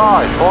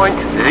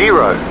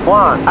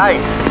 45.018.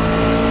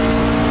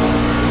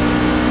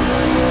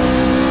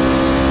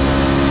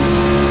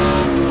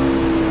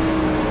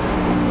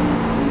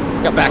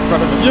 Got back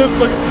front of him. Yes,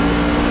 look.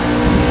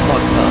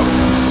 Fucked up.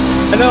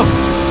 I know.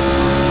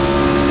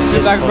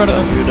 Get back in front of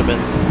him. You'd have been...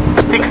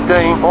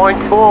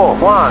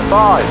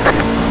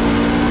 16.415.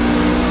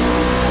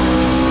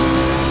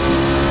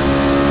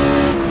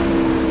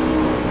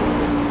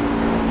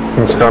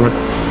 It's coming.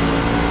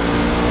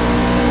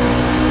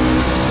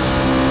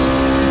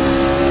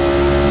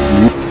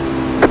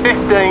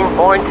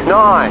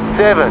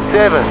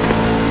 $15.977.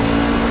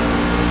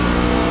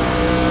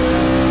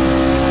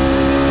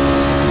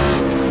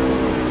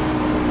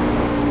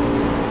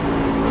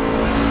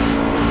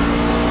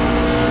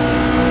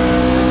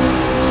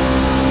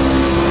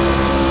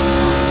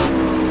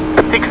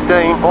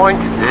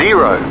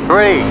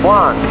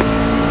 $16.031.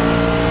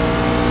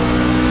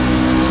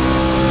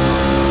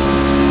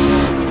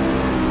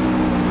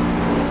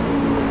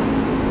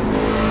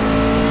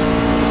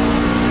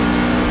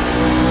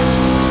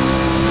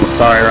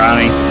 Sorry,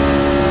 Ronnie.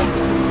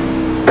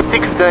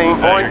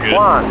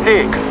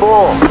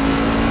 16.164.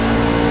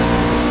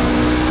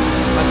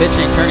 My bitch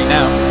ain't turning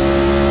now.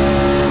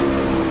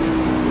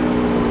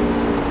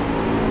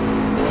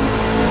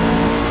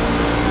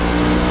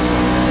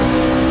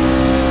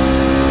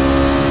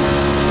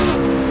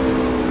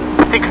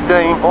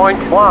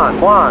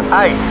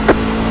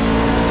 $16.118.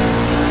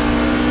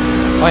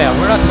 Oh yeah,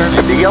 we're not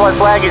turning. The yellow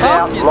flag is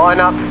out.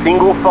 Line up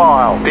single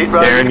file. Pit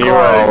road Darren, is you were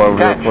all over closed.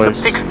 the Catch place.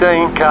 the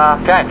 16 car.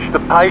 Catch the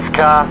pace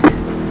car.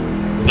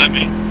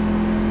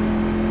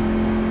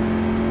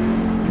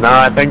 No,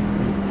 I think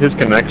his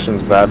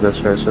connection's bad this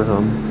race or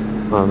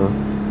something. I don't know.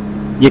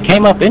 You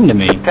came up into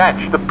me.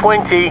 Catch the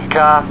 20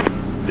 car.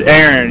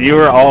 Aaron, you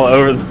were all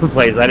over the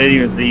place. I didn't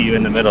even see you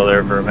in the middle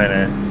there for a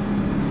minute.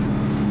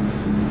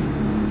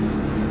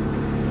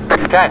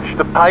 Catch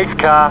the pace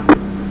car.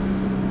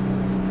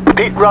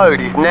 Pit road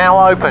is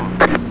now open.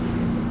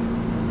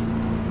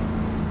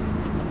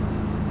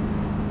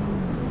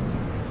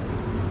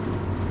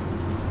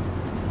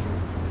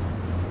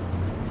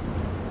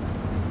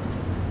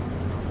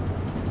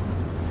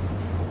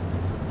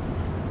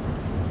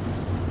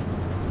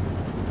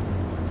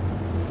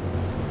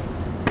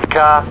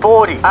 Car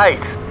 48.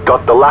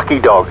 Got the lucky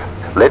dog.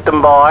 Let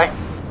them by.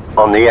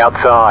 On the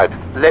outside.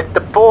 Let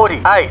the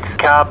 48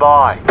 car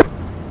by.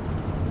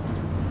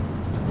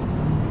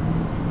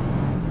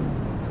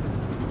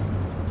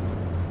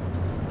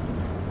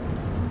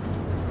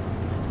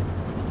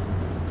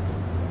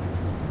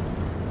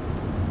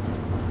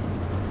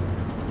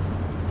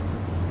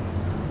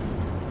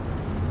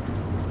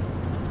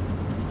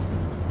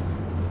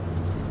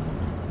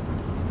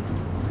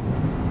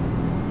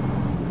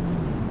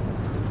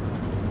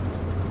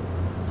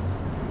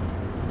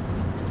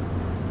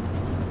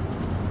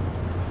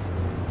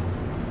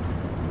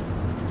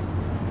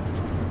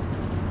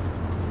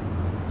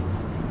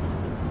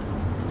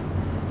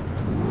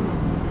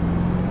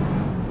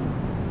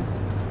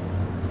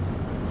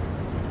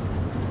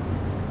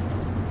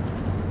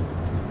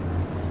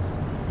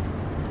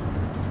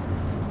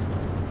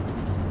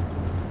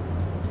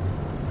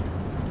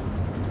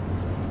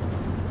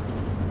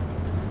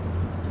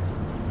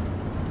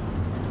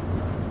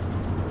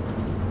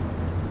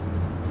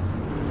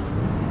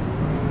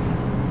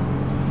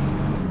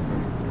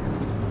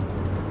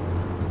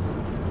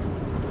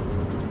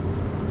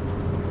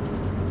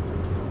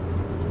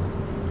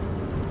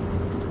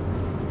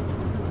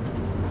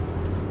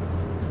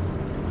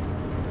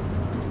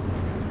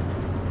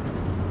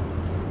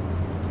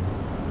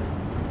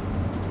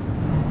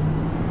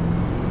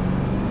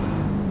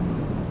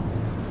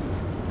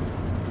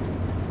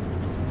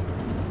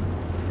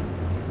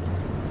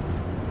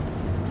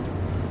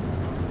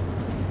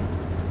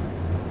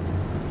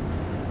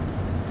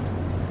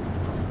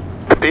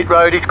 Pit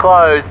road is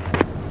closed.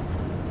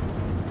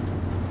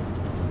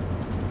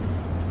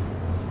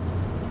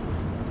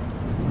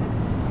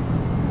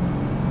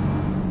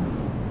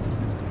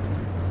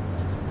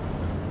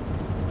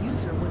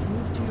 User was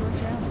moved to your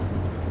channel.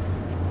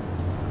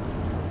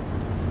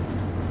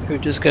 Who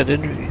just got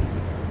interviewed?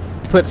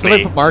 Somebody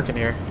Me. put Mark in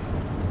here.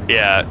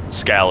 Yeah,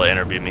 Scala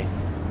interviewed me.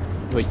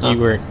 But you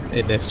were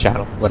in this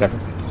channel, whatever.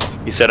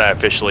 He said I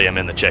officially am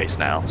in the chase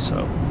now,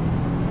 so.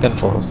 Then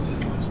for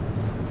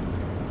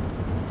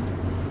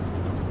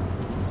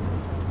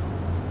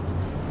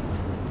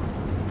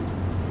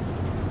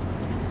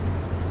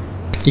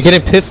You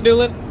getting pissed,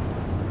 Newland?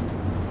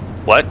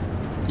 What?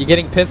 You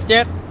getting pissed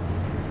yet?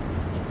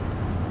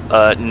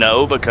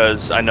 No,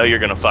 because I know you're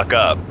gonna fuck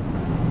up.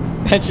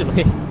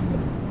 Eventually.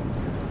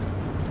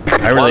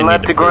 I really One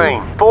lap need to to green.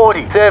 green.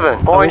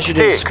 47.6. I wish you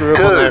didn't screw up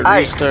on that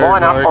 2.8. restart,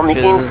 Line up Mark, on the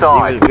 'cause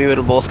inside. we would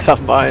have both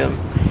got by him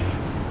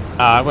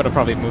I would have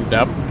probably moved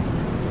up.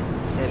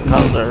 and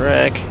caused a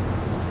wreck.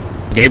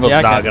 Gable's Yeah,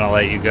 I not got- gonna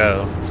let you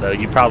go, so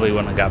you probably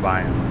wouldn't have got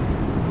by him.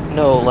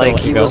 No, Just gonna like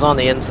let he you go. was on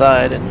the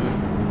inside, and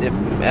if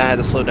I had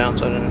to slow down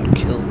so I didn't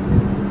kill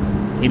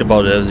him. He'd have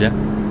bulldozed you.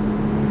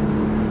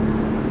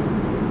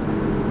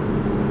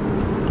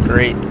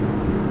 Great.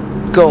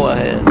 Go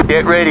ahead.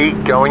 Get ready,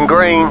 going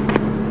green.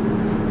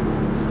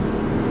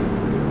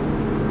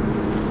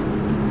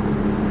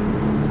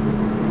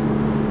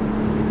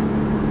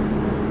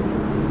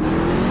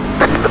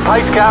 The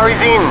pace car is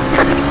in.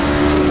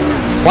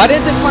 Why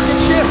didn't it fucking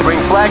shift?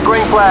 Green flag,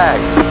 green flag.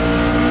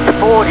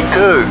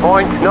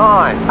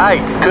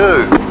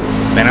 42.982.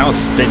 Man, I was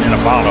spitting in a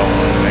bottle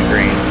when it went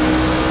green.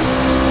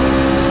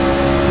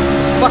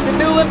 Fucking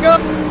Newland, go!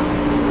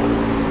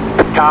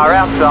 Car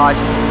outside.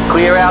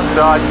 Clear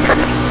outside.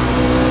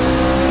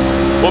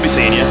 We'll be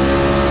seeing you.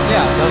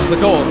 Yeah, that was the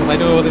goal, because I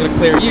knew I wasn't going to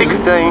clear you.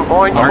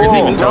 16.4. Marcus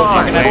even told you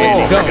fucking where had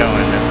he's to go.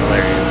 going. That's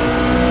hilarious.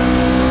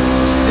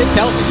 He didn't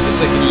tell me, he just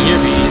said, can you hear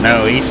me?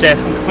 No, he said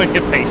I'm going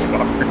to pace car.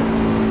 Can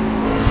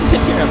you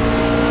hear him?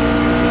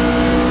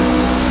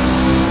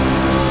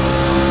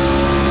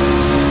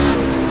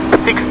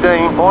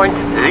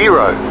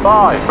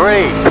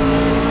 16.053.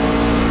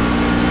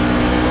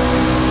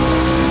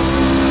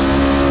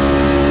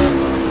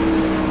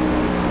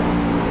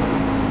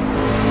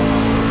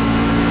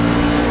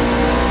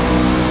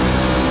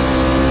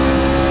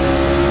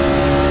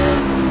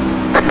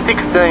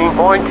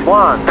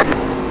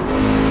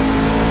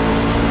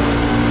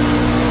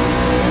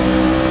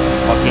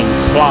 Fucking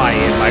fly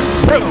in my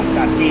room,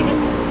 god damn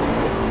it.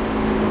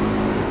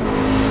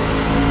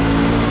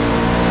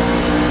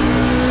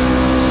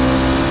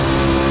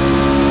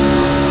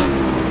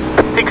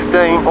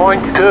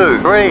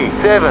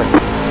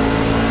 .237.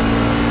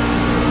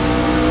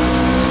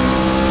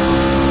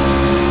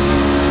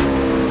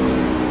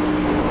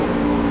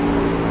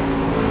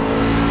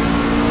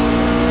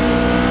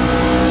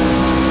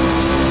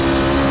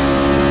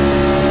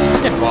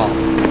 Fucking ball.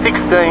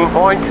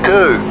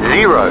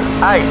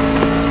 16.208.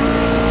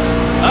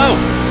 Oh!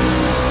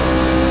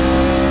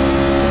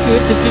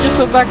 Good, just get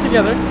yourself back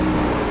together.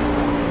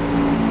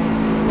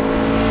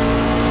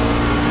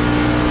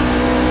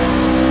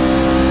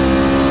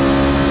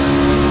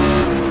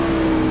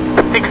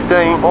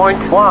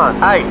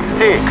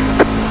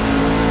 .186.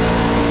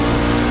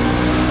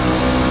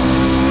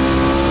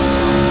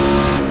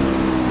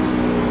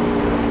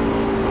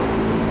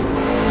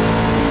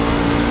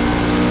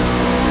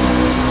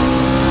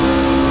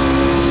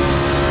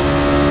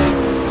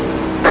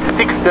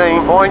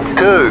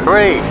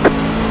 .233.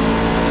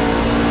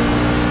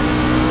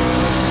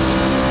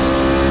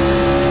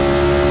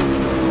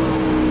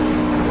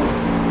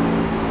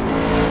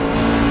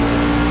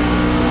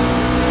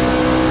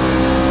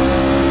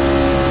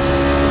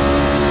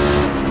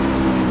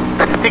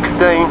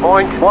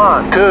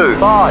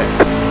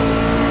 .125.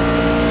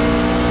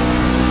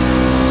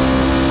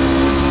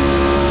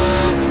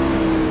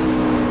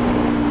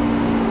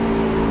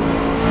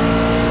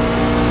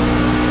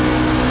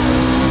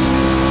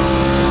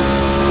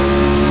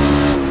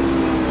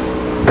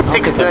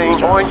 I'll get that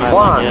restart on the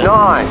highline yet.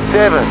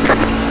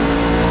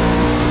 16.197.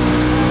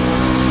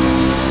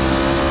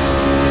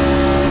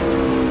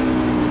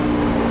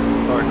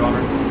 Sorry, Connor.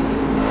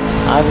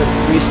 I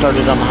haven't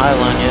restarted on the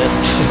highline yet.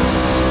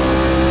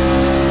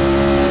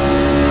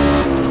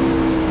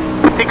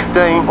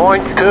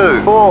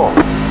 16.24.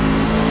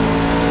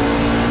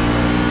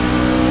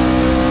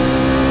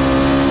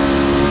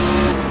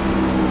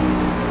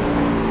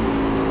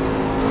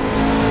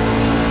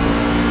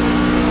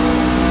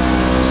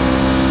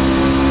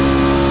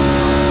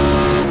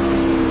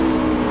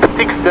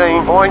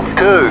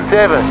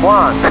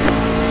 .271.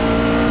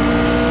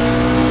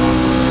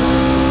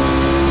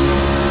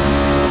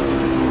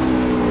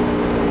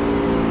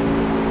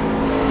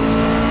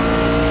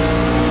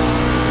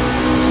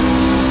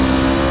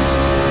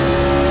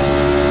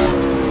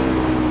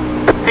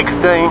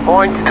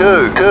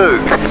 .222.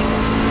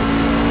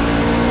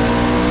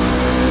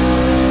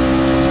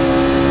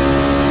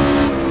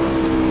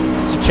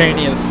 Mr.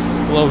 Cheney is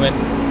slowing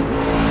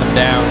them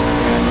down.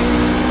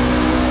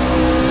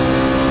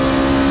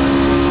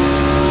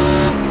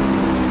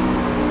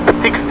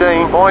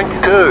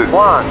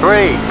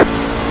 16.213.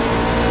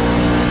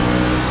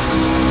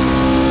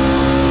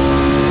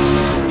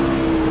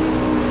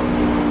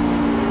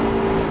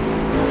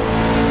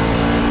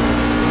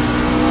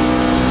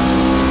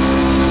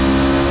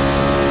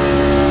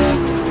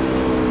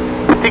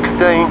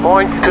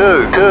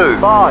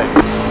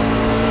 .225.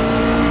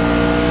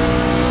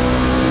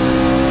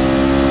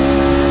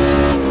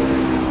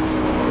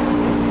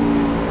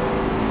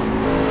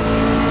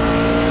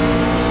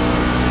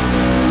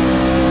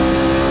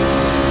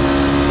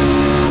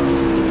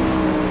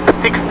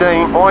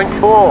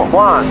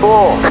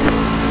 .414.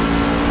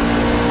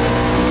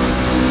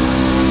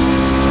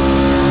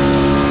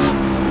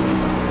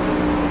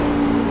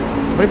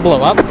 Somebody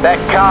blow up. That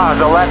car's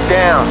a lap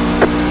down.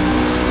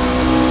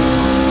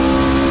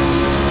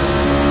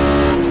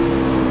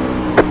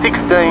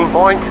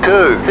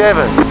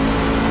 16.27.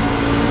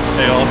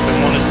 Hey,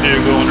 Austin, 1 and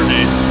 2, go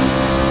underneath.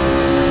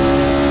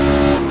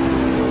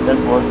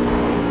 10-4.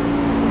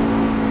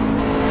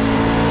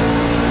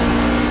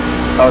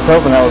 I was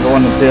hoping that was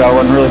 1 and 2. I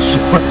wasn't really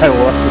sure what I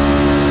was.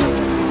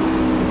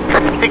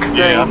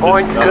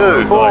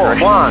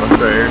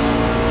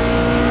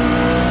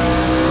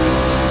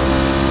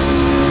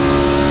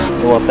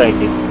 16.241. Well, thank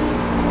you.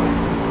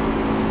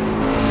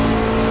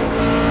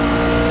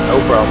 No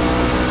problem.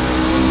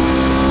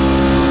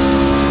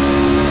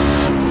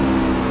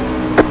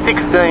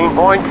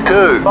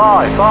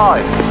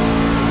 16.255.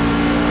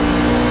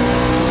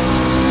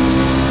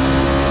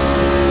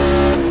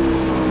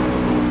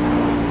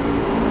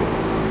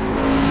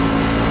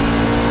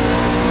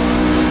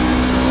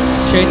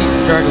 Cheney's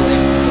struggling.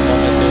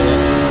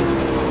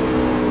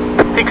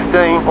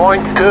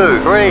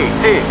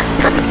 16.236.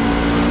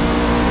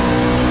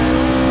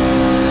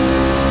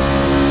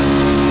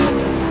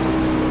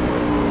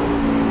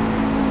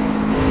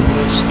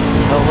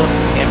 Held up,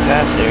 can't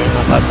pass here. And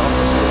if I bump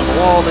into the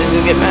wall, then you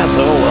get mad,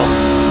 so oh well.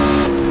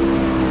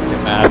 Get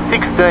mad.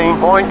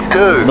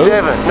 16.279.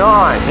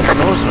 It's a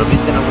notice of he's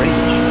gonna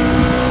rage.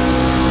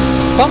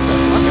 Bump it.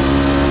 Fuck it.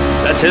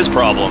 That's his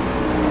problem.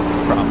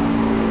 What's the problem?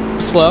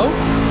 Slow?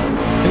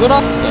 Do what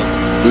Austin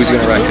does. Who's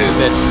gonna wreck who?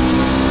 Bitch.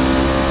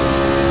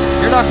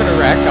 You're not gonna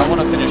wreck. I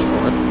wanna finish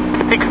 4th.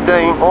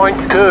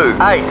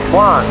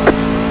 16.281.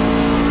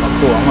 Oh,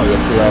 cool. I'm gonna go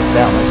 2 laps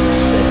down. This is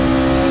sick.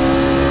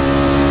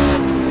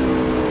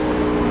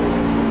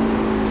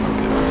 It's not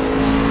good, honestly.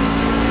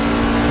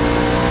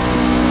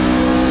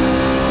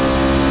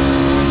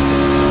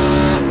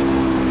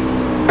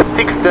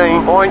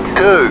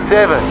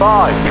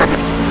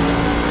 16.275.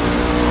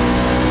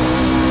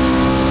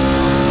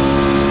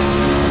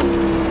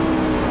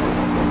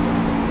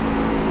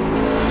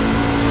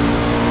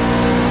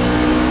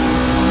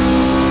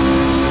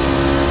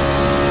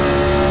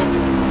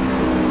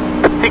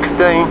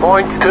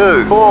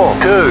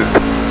 .242.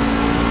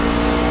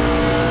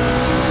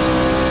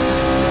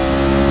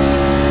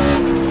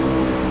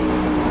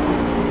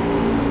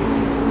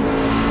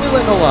 We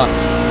win a lot.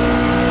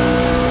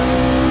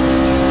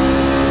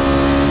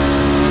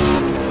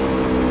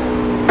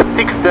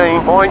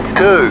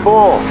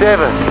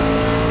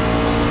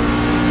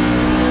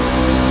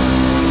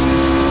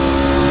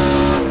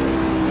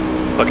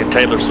 16.247. Fucking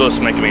Taylor Swift's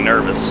making me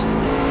nervous.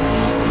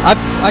 I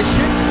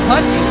shouldn't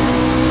cut you.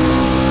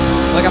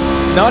 Like,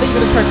 I'm not even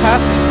gonna try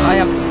passing. I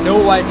have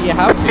no idea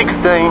how to.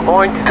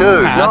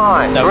 16.293.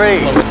 That would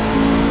slow it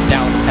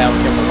down the paddle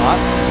grip a lot.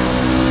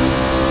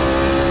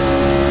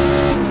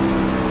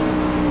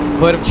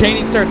 But if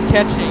Cheney starts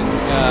catching,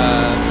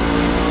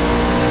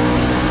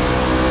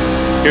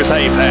 Here's how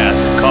you pass.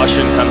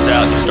 Caution comes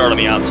out, you start on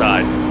the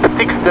outside.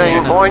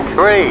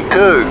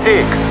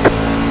 16.326.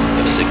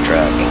 Got a sick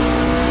track.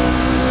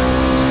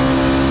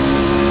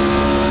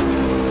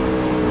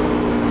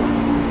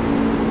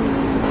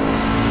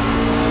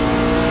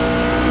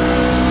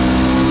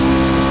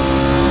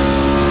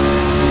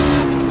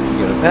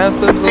 Pass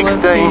him,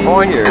 Zelensky.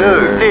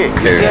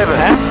 16.267.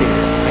 Pass here.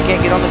 I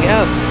can't get on the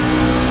gas.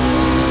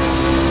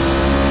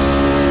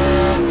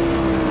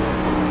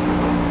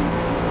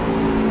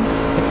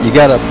 You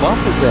gotta bump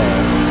his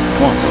ass.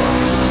 Come on,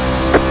 Zelensky.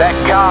 That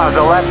car's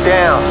a lap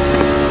down.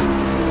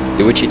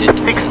 Do what you did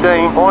to me.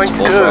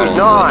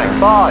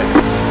 16.295.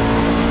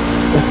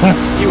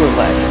 You were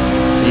lagging.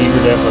 You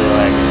were definitely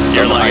lagging.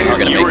 You're Don't know how like, you're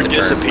gonna you make were the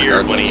turn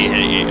disappeared when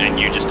regardless. and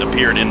you just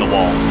appeared in the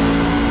wall.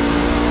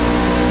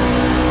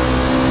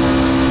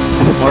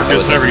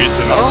 Marcus never gets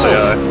in on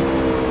the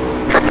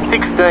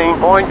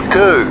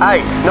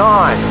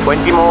 16.289.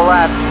 20 more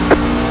laps.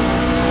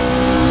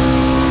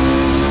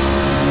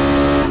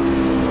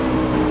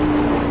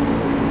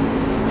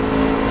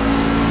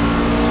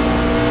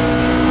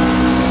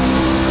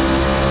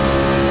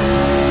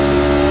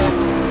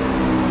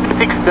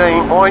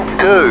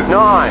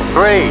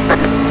 .293.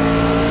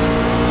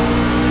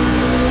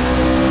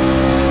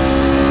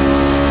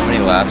 How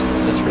many laps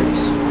is this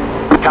race?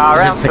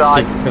 Car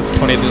outside. 60. It was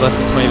 20, less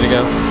than 20 to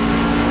go.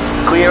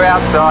 Clear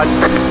outside.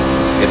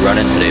 Good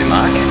running today,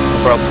 Mark. No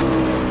problem.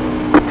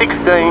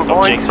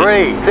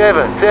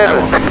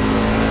 16.377.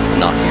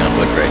 Knocking on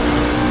wood right now.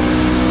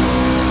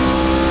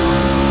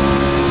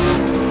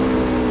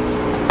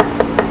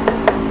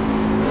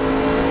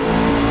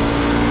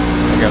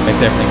 That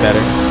makes everything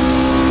better.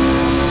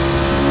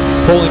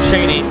 Pulling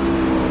Cheney.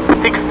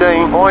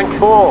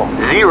 16.403.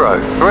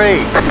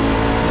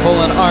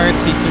 Pulling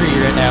RNC3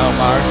 right now,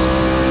 Omar.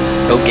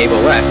 Go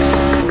Gable Rex.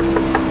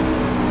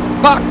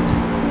 Fuck!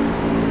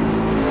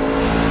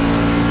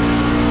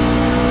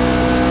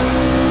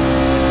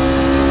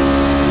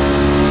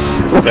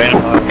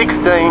 Vampire.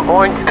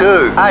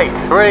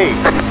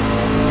 16.283.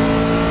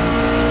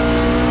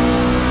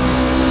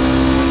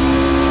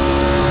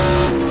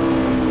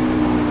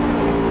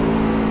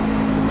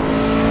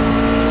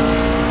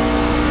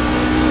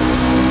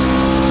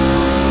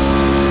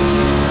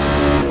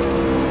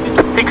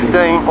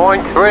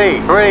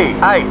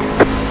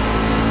 .338.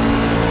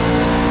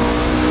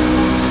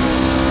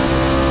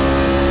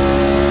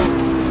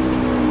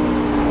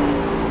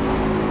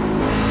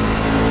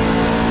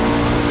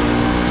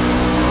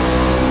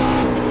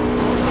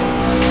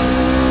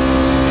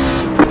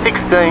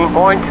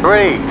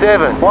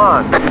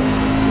 16.371.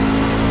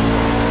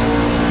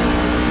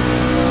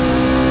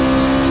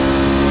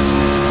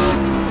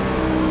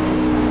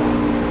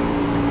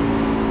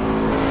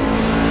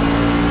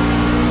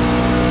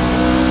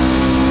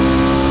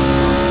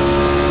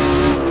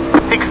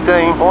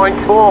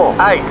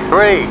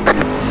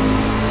 .483.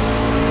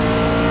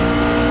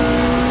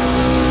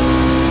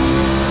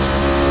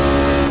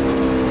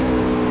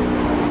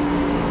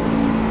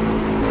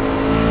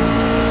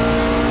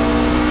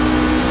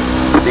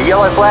 The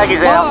yellow flag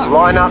is out.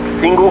 Line up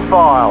single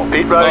file.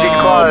 Pit road is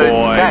closed.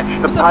 Boy.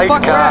 Catch the pace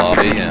car.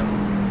 Bobby, He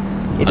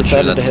I'm sure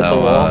decided that's to hit the how,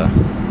 wall.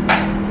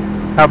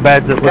 How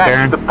bad's it look, Catch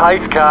Aaron? the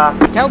pace car.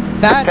 How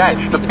bad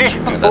Catch the that's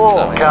 54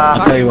 how- car.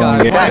 I'll tell you when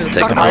we get Catch Take the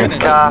them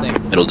pace out. car.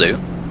 It'll do.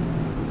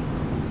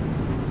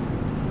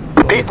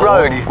 Pit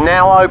road is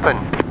now open.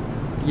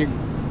 You...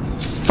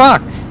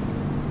 Fuck!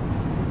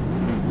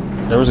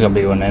 There was gonna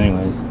be one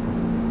anyways.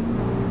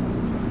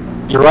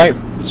 Your right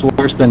is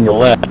worse than your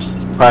left,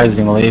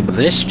 surprisingly. But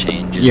This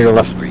changes your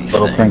left is a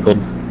little everything.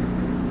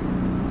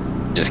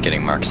 crinkled. Just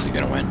kidding, Marcus is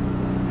gonna win.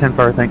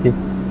 10-4, thank you.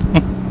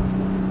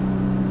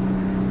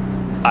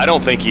 I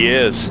don't think he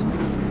is.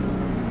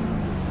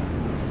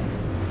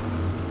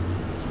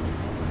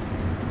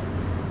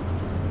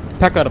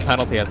 Peck got a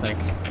penalty, I think.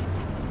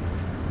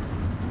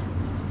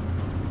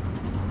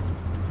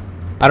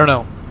 I don't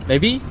know.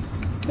 Maybe?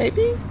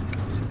 Maybe?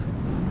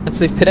 Let's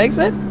see if pit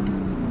exit?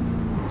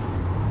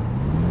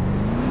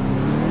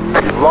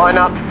 Line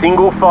up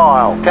single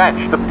file.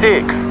 Catch the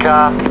 6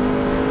 car.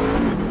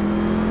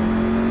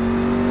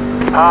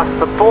 Pass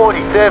the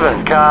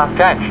 47 car.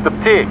 Catch the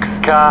 6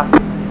 car.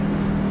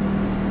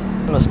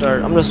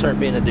 I'm gonna start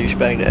being a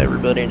douchebag to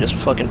everybody and just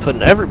fucking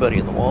putting everybody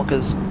in the wall,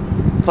 cause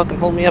fucking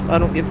hold me up, I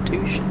don't give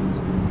two shits.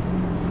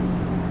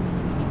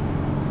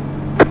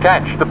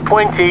 Catch the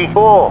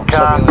 24 Except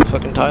car. me like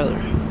fucking Tyler.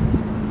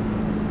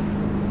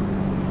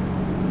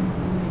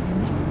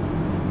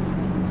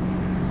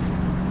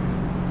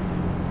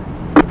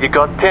 You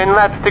got 10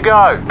 laps to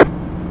go.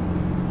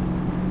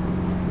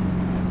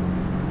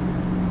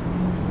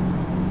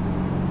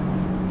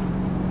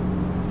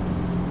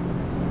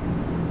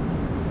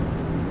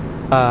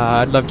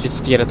 I'd love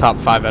just to get a top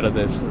 5 out of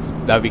this.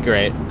 That'd be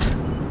great.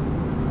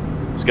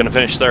 He's gonna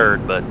finish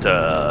third, but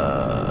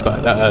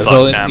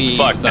Zolinski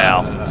fuck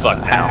now. Fuck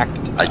now.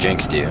 hacked. I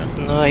jinxed you.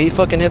 No, he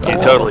fucking hit the You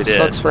wall. totally did.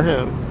 Sucks for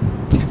him.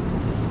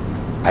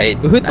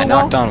 Who hit the I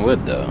knocked on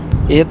wood though.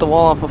 He hit the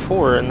wall off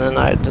before, and then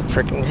I had to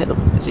freaking hit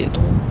him because he hit the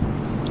wall.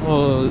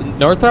 Well,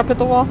 Northrop hit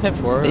the wall,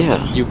 10-4.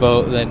 Yeah. You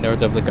both, then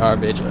north of the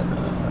garbage.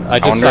 I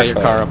just wonder saw if, your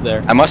car up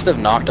there. I must have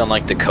knocked on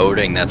like the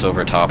coating that's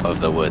over top of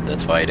the wood.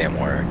 That's why it didn't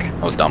work.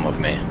 That was dumb of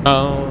me.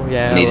 Oh,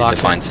 yeah. I needed to locked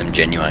find some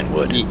genuine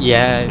wood.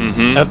 yeah,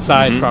 Mhm,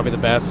 outside's mhm. probably the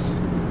best.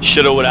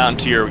 Should have went out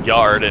into your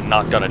yard and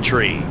knocked on a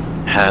tree.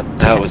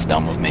 That was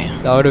dumb of me.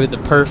 That would have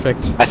been the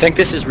perfect. I think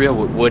this is real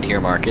wood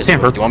here, Marcus. Do you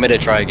want me to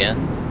try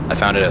again? I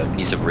found a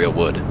piece of real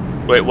wood.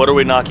 Wait, what are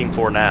we knocking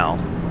for now?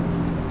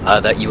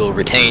 That you will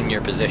retain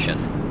your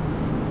position.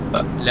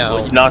 No.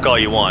 Well, you knock all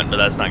you want, but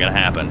that's not gonna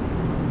happen.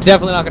 It's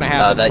definitely not going to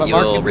happen. That but you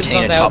will Marcus is retain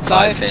on a the top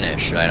outside. 5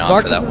 finish. I knocked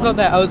Marcus for that is one. on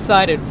the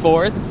outside at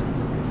 4th.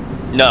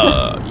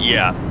 No,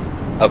 yeah.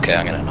 Okay,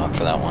 I'm gonna knock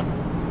for that one.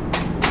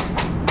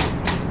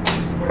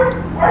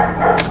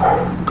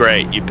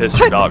 Great, you pissed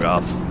your dog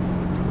off.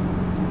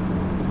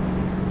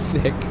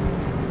 Sick.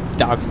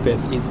 Dog's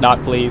pissed. He's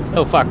not pleased.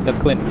 Oh fuck, that's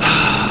Clinton.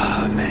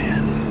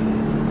 Man.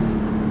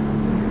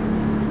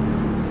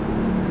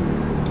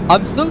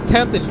 I'm so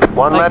tempted.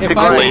 One lap if to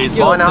I was go. Please.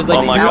 skilled, Line up like,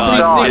 Oh my the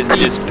god, outside.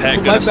 is Peck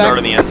My gonna start back-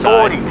 on the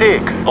inside?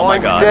 46. Oh my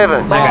god.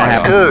 7. Not gonna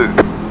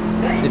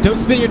happen. 2. Don't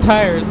spin your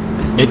tires.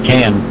 It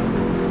can.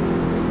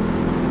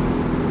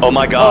 Oh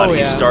my god, Oh,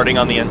 he's yeah. starting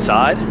on the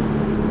inside?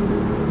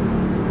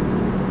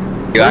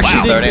 You're actually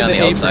Wow. starting on Shooting the to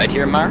the outside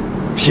here, Mark?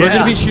 We're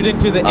gonna be shooting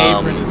to the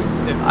aprons.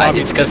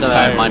 It's 'cause of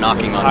my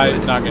knocking on wood.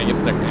 I'm not gonna get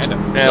stuck random.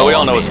 Yeah, we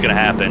all know me. what's gonna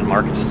happen.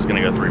 Marcus is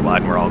gonna go 3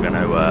 wide and we're all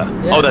gonna,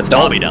 Yeah. Oh, that's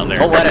Don't- Bobby down there.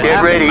 Don't let it Get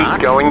happen, ready.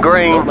 Mark. Going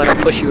green. Don't let him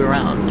push you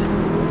around.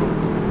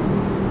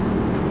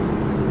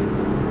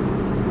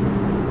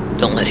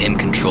 Don't let him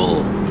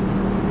control.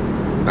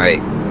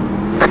 Alright,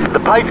 The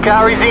pace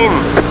car is in.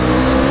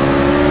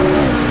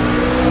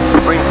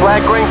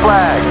 flag, green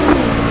flag.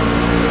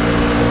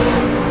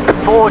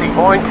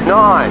 40.919.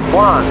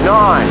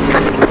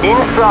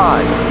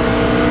 Inside.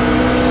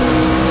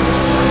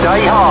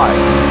 Stay high.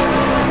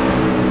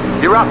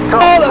 You're up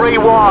top, 3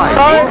 wide.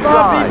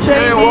 Inside,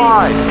 2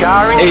 wide.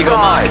 Car inside. There you go,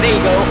 Mark. There you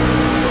go.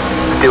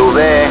 Still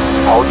there.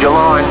 Hold your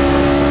line.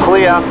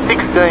 Clear.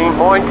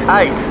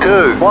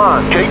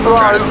 16.821. Keep low.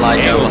 Try to slide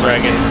Cable's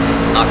dragging.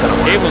 Not gonna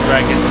work. Cable's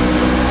dragging.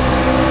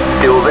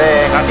 Still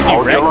there. How can you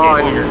Hold wreck your Gable?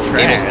 line. You're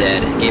Gable's trash.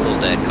 dead. Gable's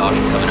dead.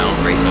 Caution coming out.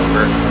 Race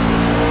over.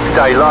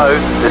 Stay low.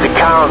 There's a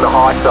car on the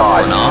high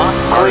side. Not.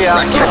 Clear.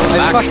 Wrecking on the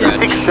backstretch.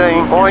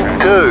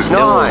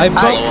 16.29. I'm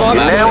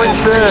You're now in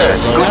third.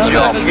 Good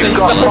job. You've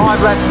got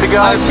 5 laps to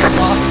go.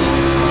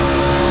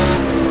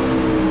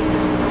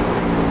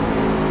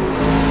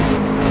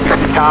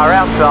 Car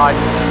outside.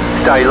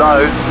 Stay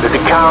low. There's a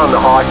car on the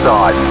high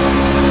side.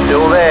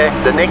 Still there.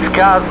 The next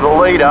car's the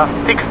leader.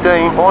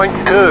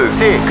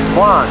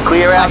 16.261.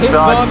 Clear I hit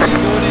outside. Bobby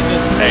going in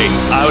and Hey,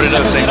 I would have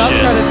done the same I'm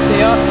shit. trying to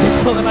stay up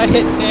people and I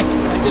hit Nick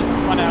and I just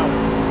spun out.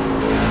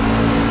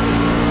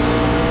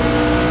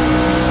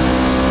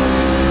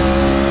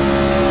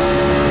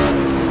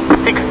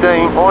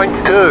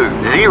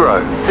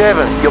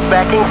 .207. You're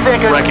back in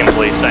second. Wreck him,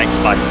 please. Thanks.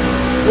 Bye.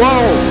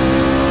 Whoa!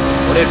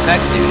 What did Peck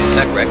do? Did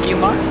Peck wreck you,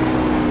 Mark?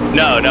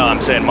 No,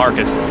 I'm saying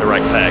Marcus to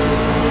wreck Peck.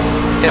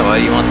 Yeah, why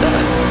do you want that?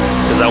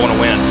 Because I want to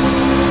win.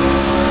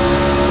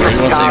 You want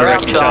to say Car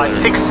wreck each outside.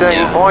 other?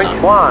 16.149.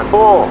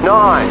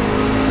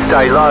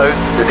 Stay low.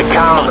 There's a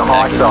car on the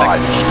high side.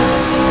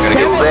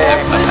 Still there.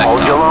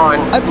 Hold your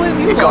line. I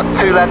blame you. You've got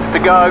 2 laps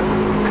to go.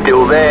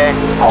 Still there.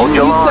 Hold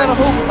your You said I line.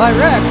 hope I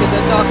wrecked and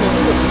then knocked me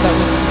over. That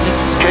was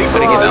Keep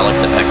Better give low.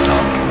 Alex a Peck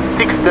talk.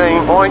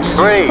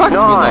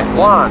 16.391.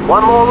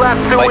 One more lap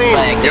to White win.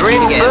 flag. You're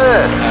in again.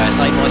 third.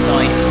 Side by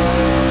side.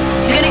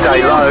 He's getting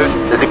Stay clear. low.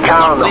 There's a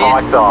car on the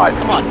high side.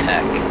 Come on,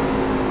 Peck.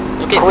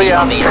 You'll get beat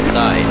Clear. on the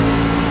inside.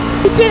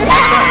 You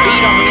got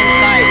beat on the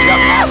inside. You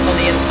got passed on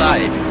the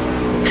inside.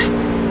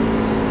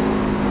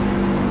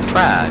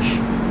 Trash.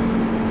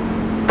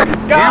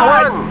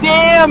 God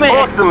damn it!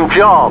 Awesome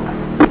job.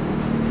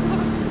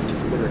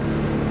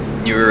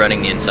 You were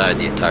running the inside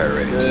the entire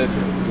race.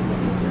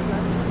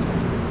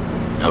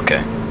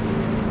 Okay.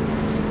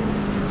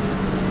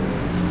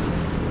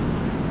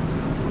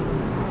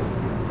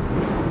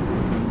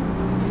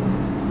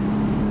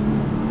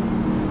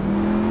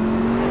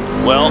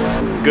 Well,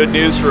 good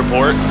news to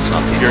report.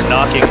 You're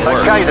knocking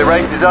work. Okay, the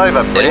race is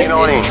over. Bring it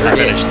on in. I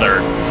finished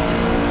third.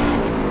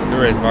 Good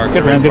race, Mark.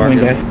 Good round, good win,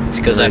 guys. It's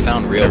because I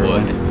found real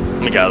wood.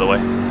 Let me get out of the way.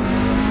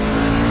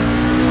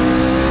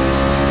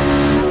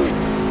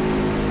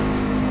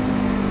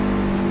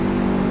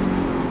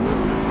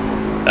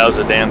 That was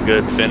a damn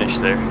good finish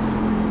there.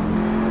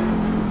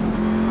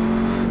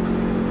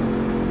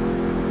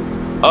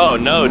 Oh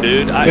no,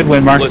 dude! Good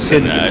win, Mark.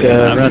 Listen,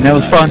 Good run. That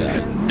was fun.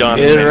 Done.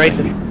 Good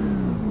racing.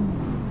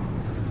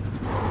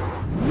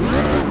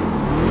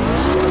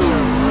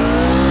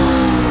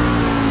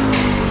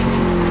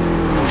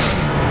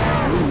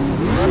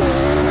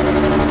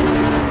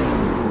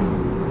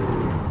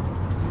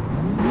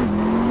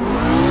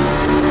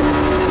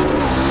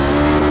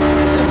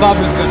 Bob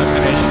was gonna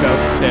finish about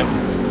 5th.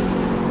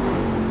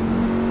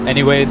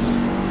 Anyways.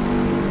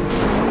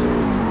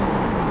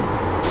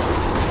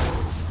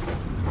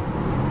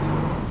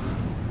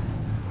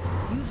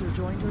 User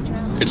joined your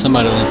channel. Could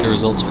somebody link the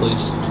results,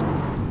 please?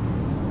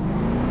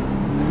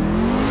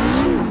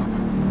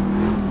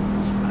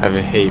 I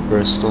hate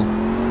Bristol.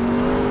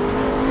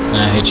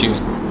 I hate you.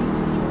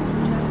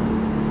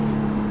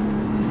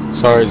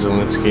 Sorry,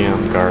 Zelensky,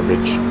 I'm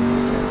garbage.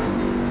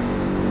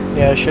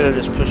 Yeah, I should have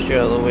just pushed you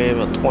out of the way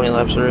about 20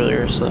 laps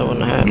earlier, so that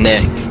wouldn't have happened.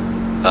 Nick.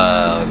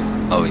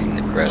 Oh, he's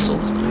Nick Gressel,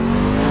 isn't he?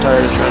 I'm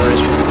tired of trying to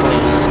race people clean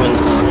when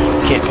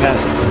you can't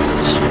pass it.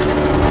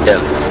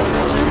 Yeah.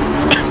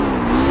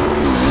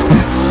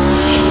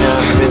 Yeah,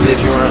 maybe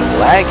if you weren't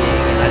lagging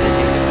and I didn't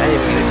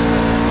get it.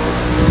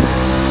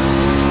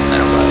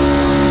 I don't know.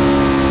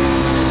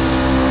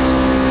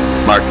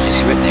 Mark, did you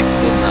see what Nick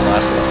did in that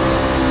last lap?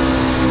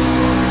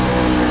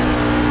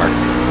 Mark.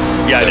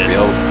 Yeah, I did. He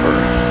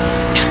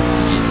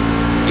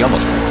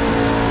almost won.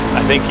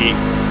 I think he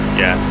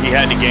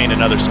had to gain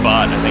another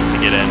spot, I think, to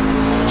get in.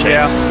 Chase.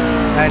 Yeah.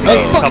 A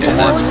couple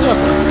more.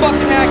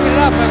 Fucking hacking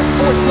it up. I got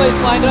 4th place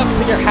lined up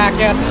to your hack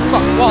ass.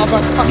 Fucking wall.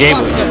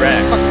 Gable was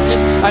wrecked.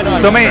 I know.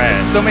 So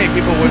many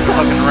people would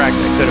fucking wreck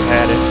that could have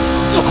had it.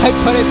 I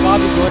put it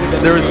Bobby Gordon.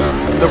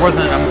 There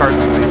wasn't enough cars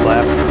on the lead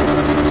lap.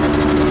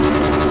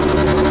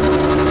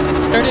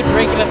 Started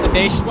breaking at the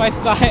nationwide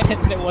side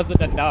and it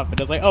wasn't enough. And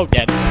I was like, oh,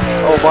 dead.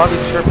 Oh,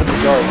 Bobby's chirping the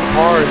yard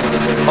hard.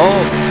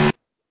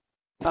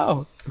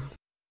 Oh.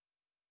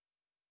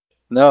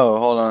 No,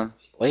 hold on.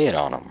 Lay it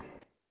on him.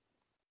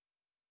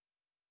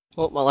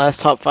 Well, my last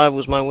top 5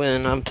 was my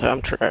win. I'm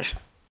trash.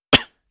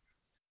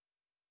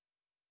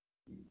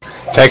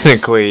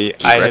 Technically,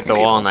 I hit wrecking the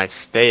people. wall and I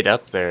stayed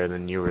up there,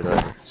 then you were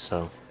there,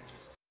 so...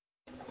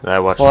 I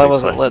watched Well, I the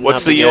wasn't replay. letting What's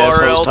out the gas,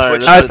 I was URL?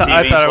 tired. I thought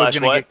I was Twitch.tv/what?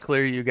 gonna get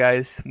clear, you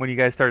guys, when you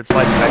guys started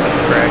sliding back up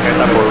the track. I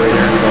thought we were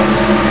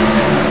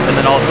racing. And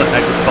then all of a sudden I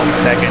just felt my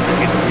back end just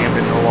get jammed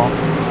into the wall.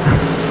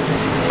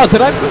 Oh,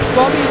 did I push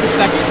Bobby in the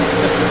second,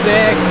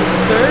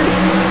 third?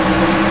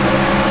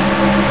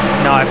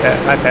 No, I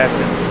passed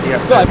him. Yeah,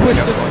 No, I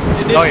pushed him.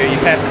 Oh yeah,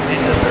 you passed him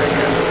into the third.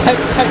 Yeah.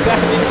 I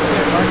got him into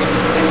the market.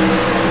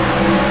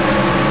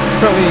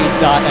 Probably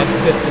not as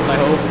pissed as I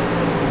hope.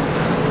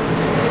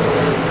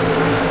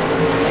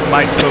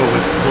 My toe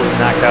was completely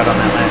knocked out on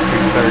that last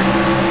restart.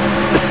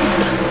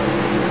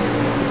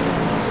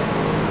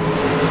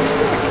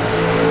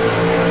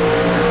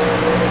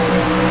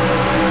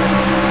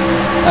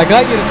 I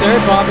got you to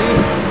third, Bobby.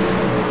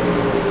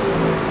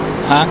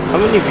 Huh? How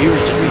many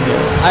viewers did we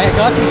have? I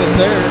got you to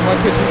third. Why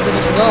couldn't you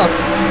finish it off?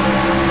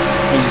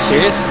 Are you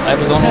serious? I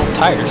was on all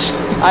tires.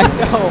 I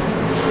know.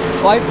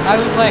 Well, I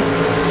was like,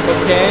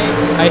 okay.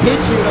 I hit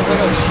you, and I was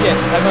like, oh shit.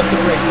 I must have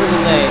braked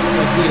really late,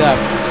 so I beat up.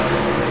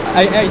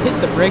 I hit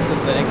the brakes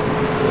and things.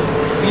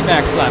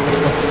 C-Max slap, but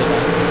it wasn't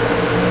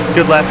enough.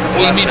 Good last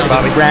couple laps there,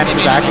 Bobby. Ran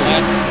exactly.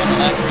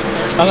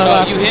 On the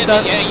last you hit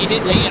me, yeah, you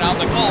hit me, and I was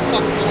like, oh,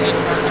 fuck, I'm going in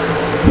first.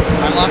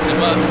 I locked him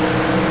up.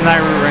 And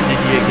I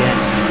rear-ended you again.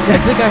 I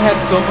think I had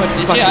so much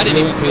fucking I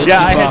didn't even feel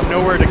Yeah, I had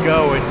nowhere to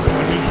go, and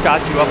when he shot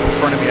you up in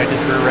front of me, I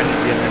just rear-ended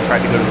you and then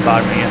tried to go to the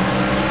bottom again.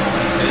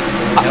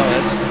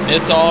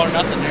 It's all or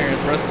nothing there at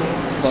Bristol.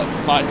 But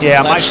my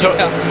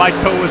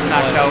toe was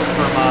knocked out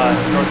from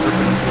Northrop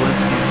and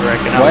Zelensky's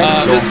wreck, and I was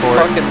Why going for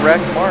it. fucking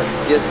wreck Mark?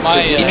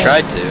 He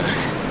tried to.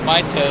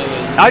 My toe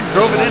is... I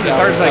drove it in as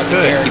hard as I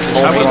could.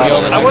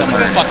 I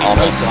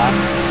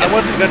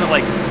wasn't gonna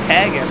like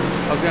tag him.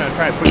 I was gonna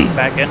try to push his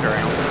back end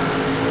around.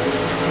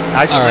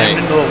 I slammed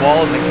into the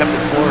wall and then kept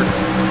it forward.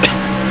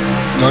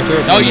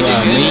 Northrop, no, you did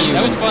good.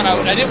 That was fun.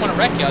 I didn't want to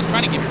wreck you. I was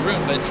trying to give you room,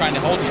 but trying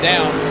to hold you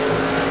down.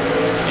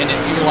 And if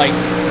you were like,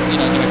 you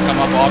know, gonna come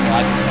up on me,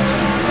 I just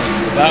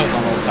because I was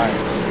on those tires.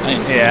 I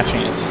didn't stand a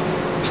chance.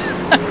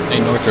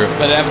 Hey, Northrop.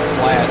 But that was a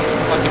blast.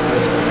 Fucking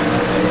Bristol, man.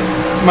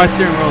 My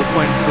steering wheel was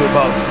pointing to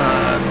about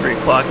 3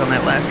 o'clock on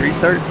that last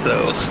restart,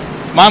 so...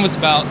 Mine was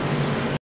about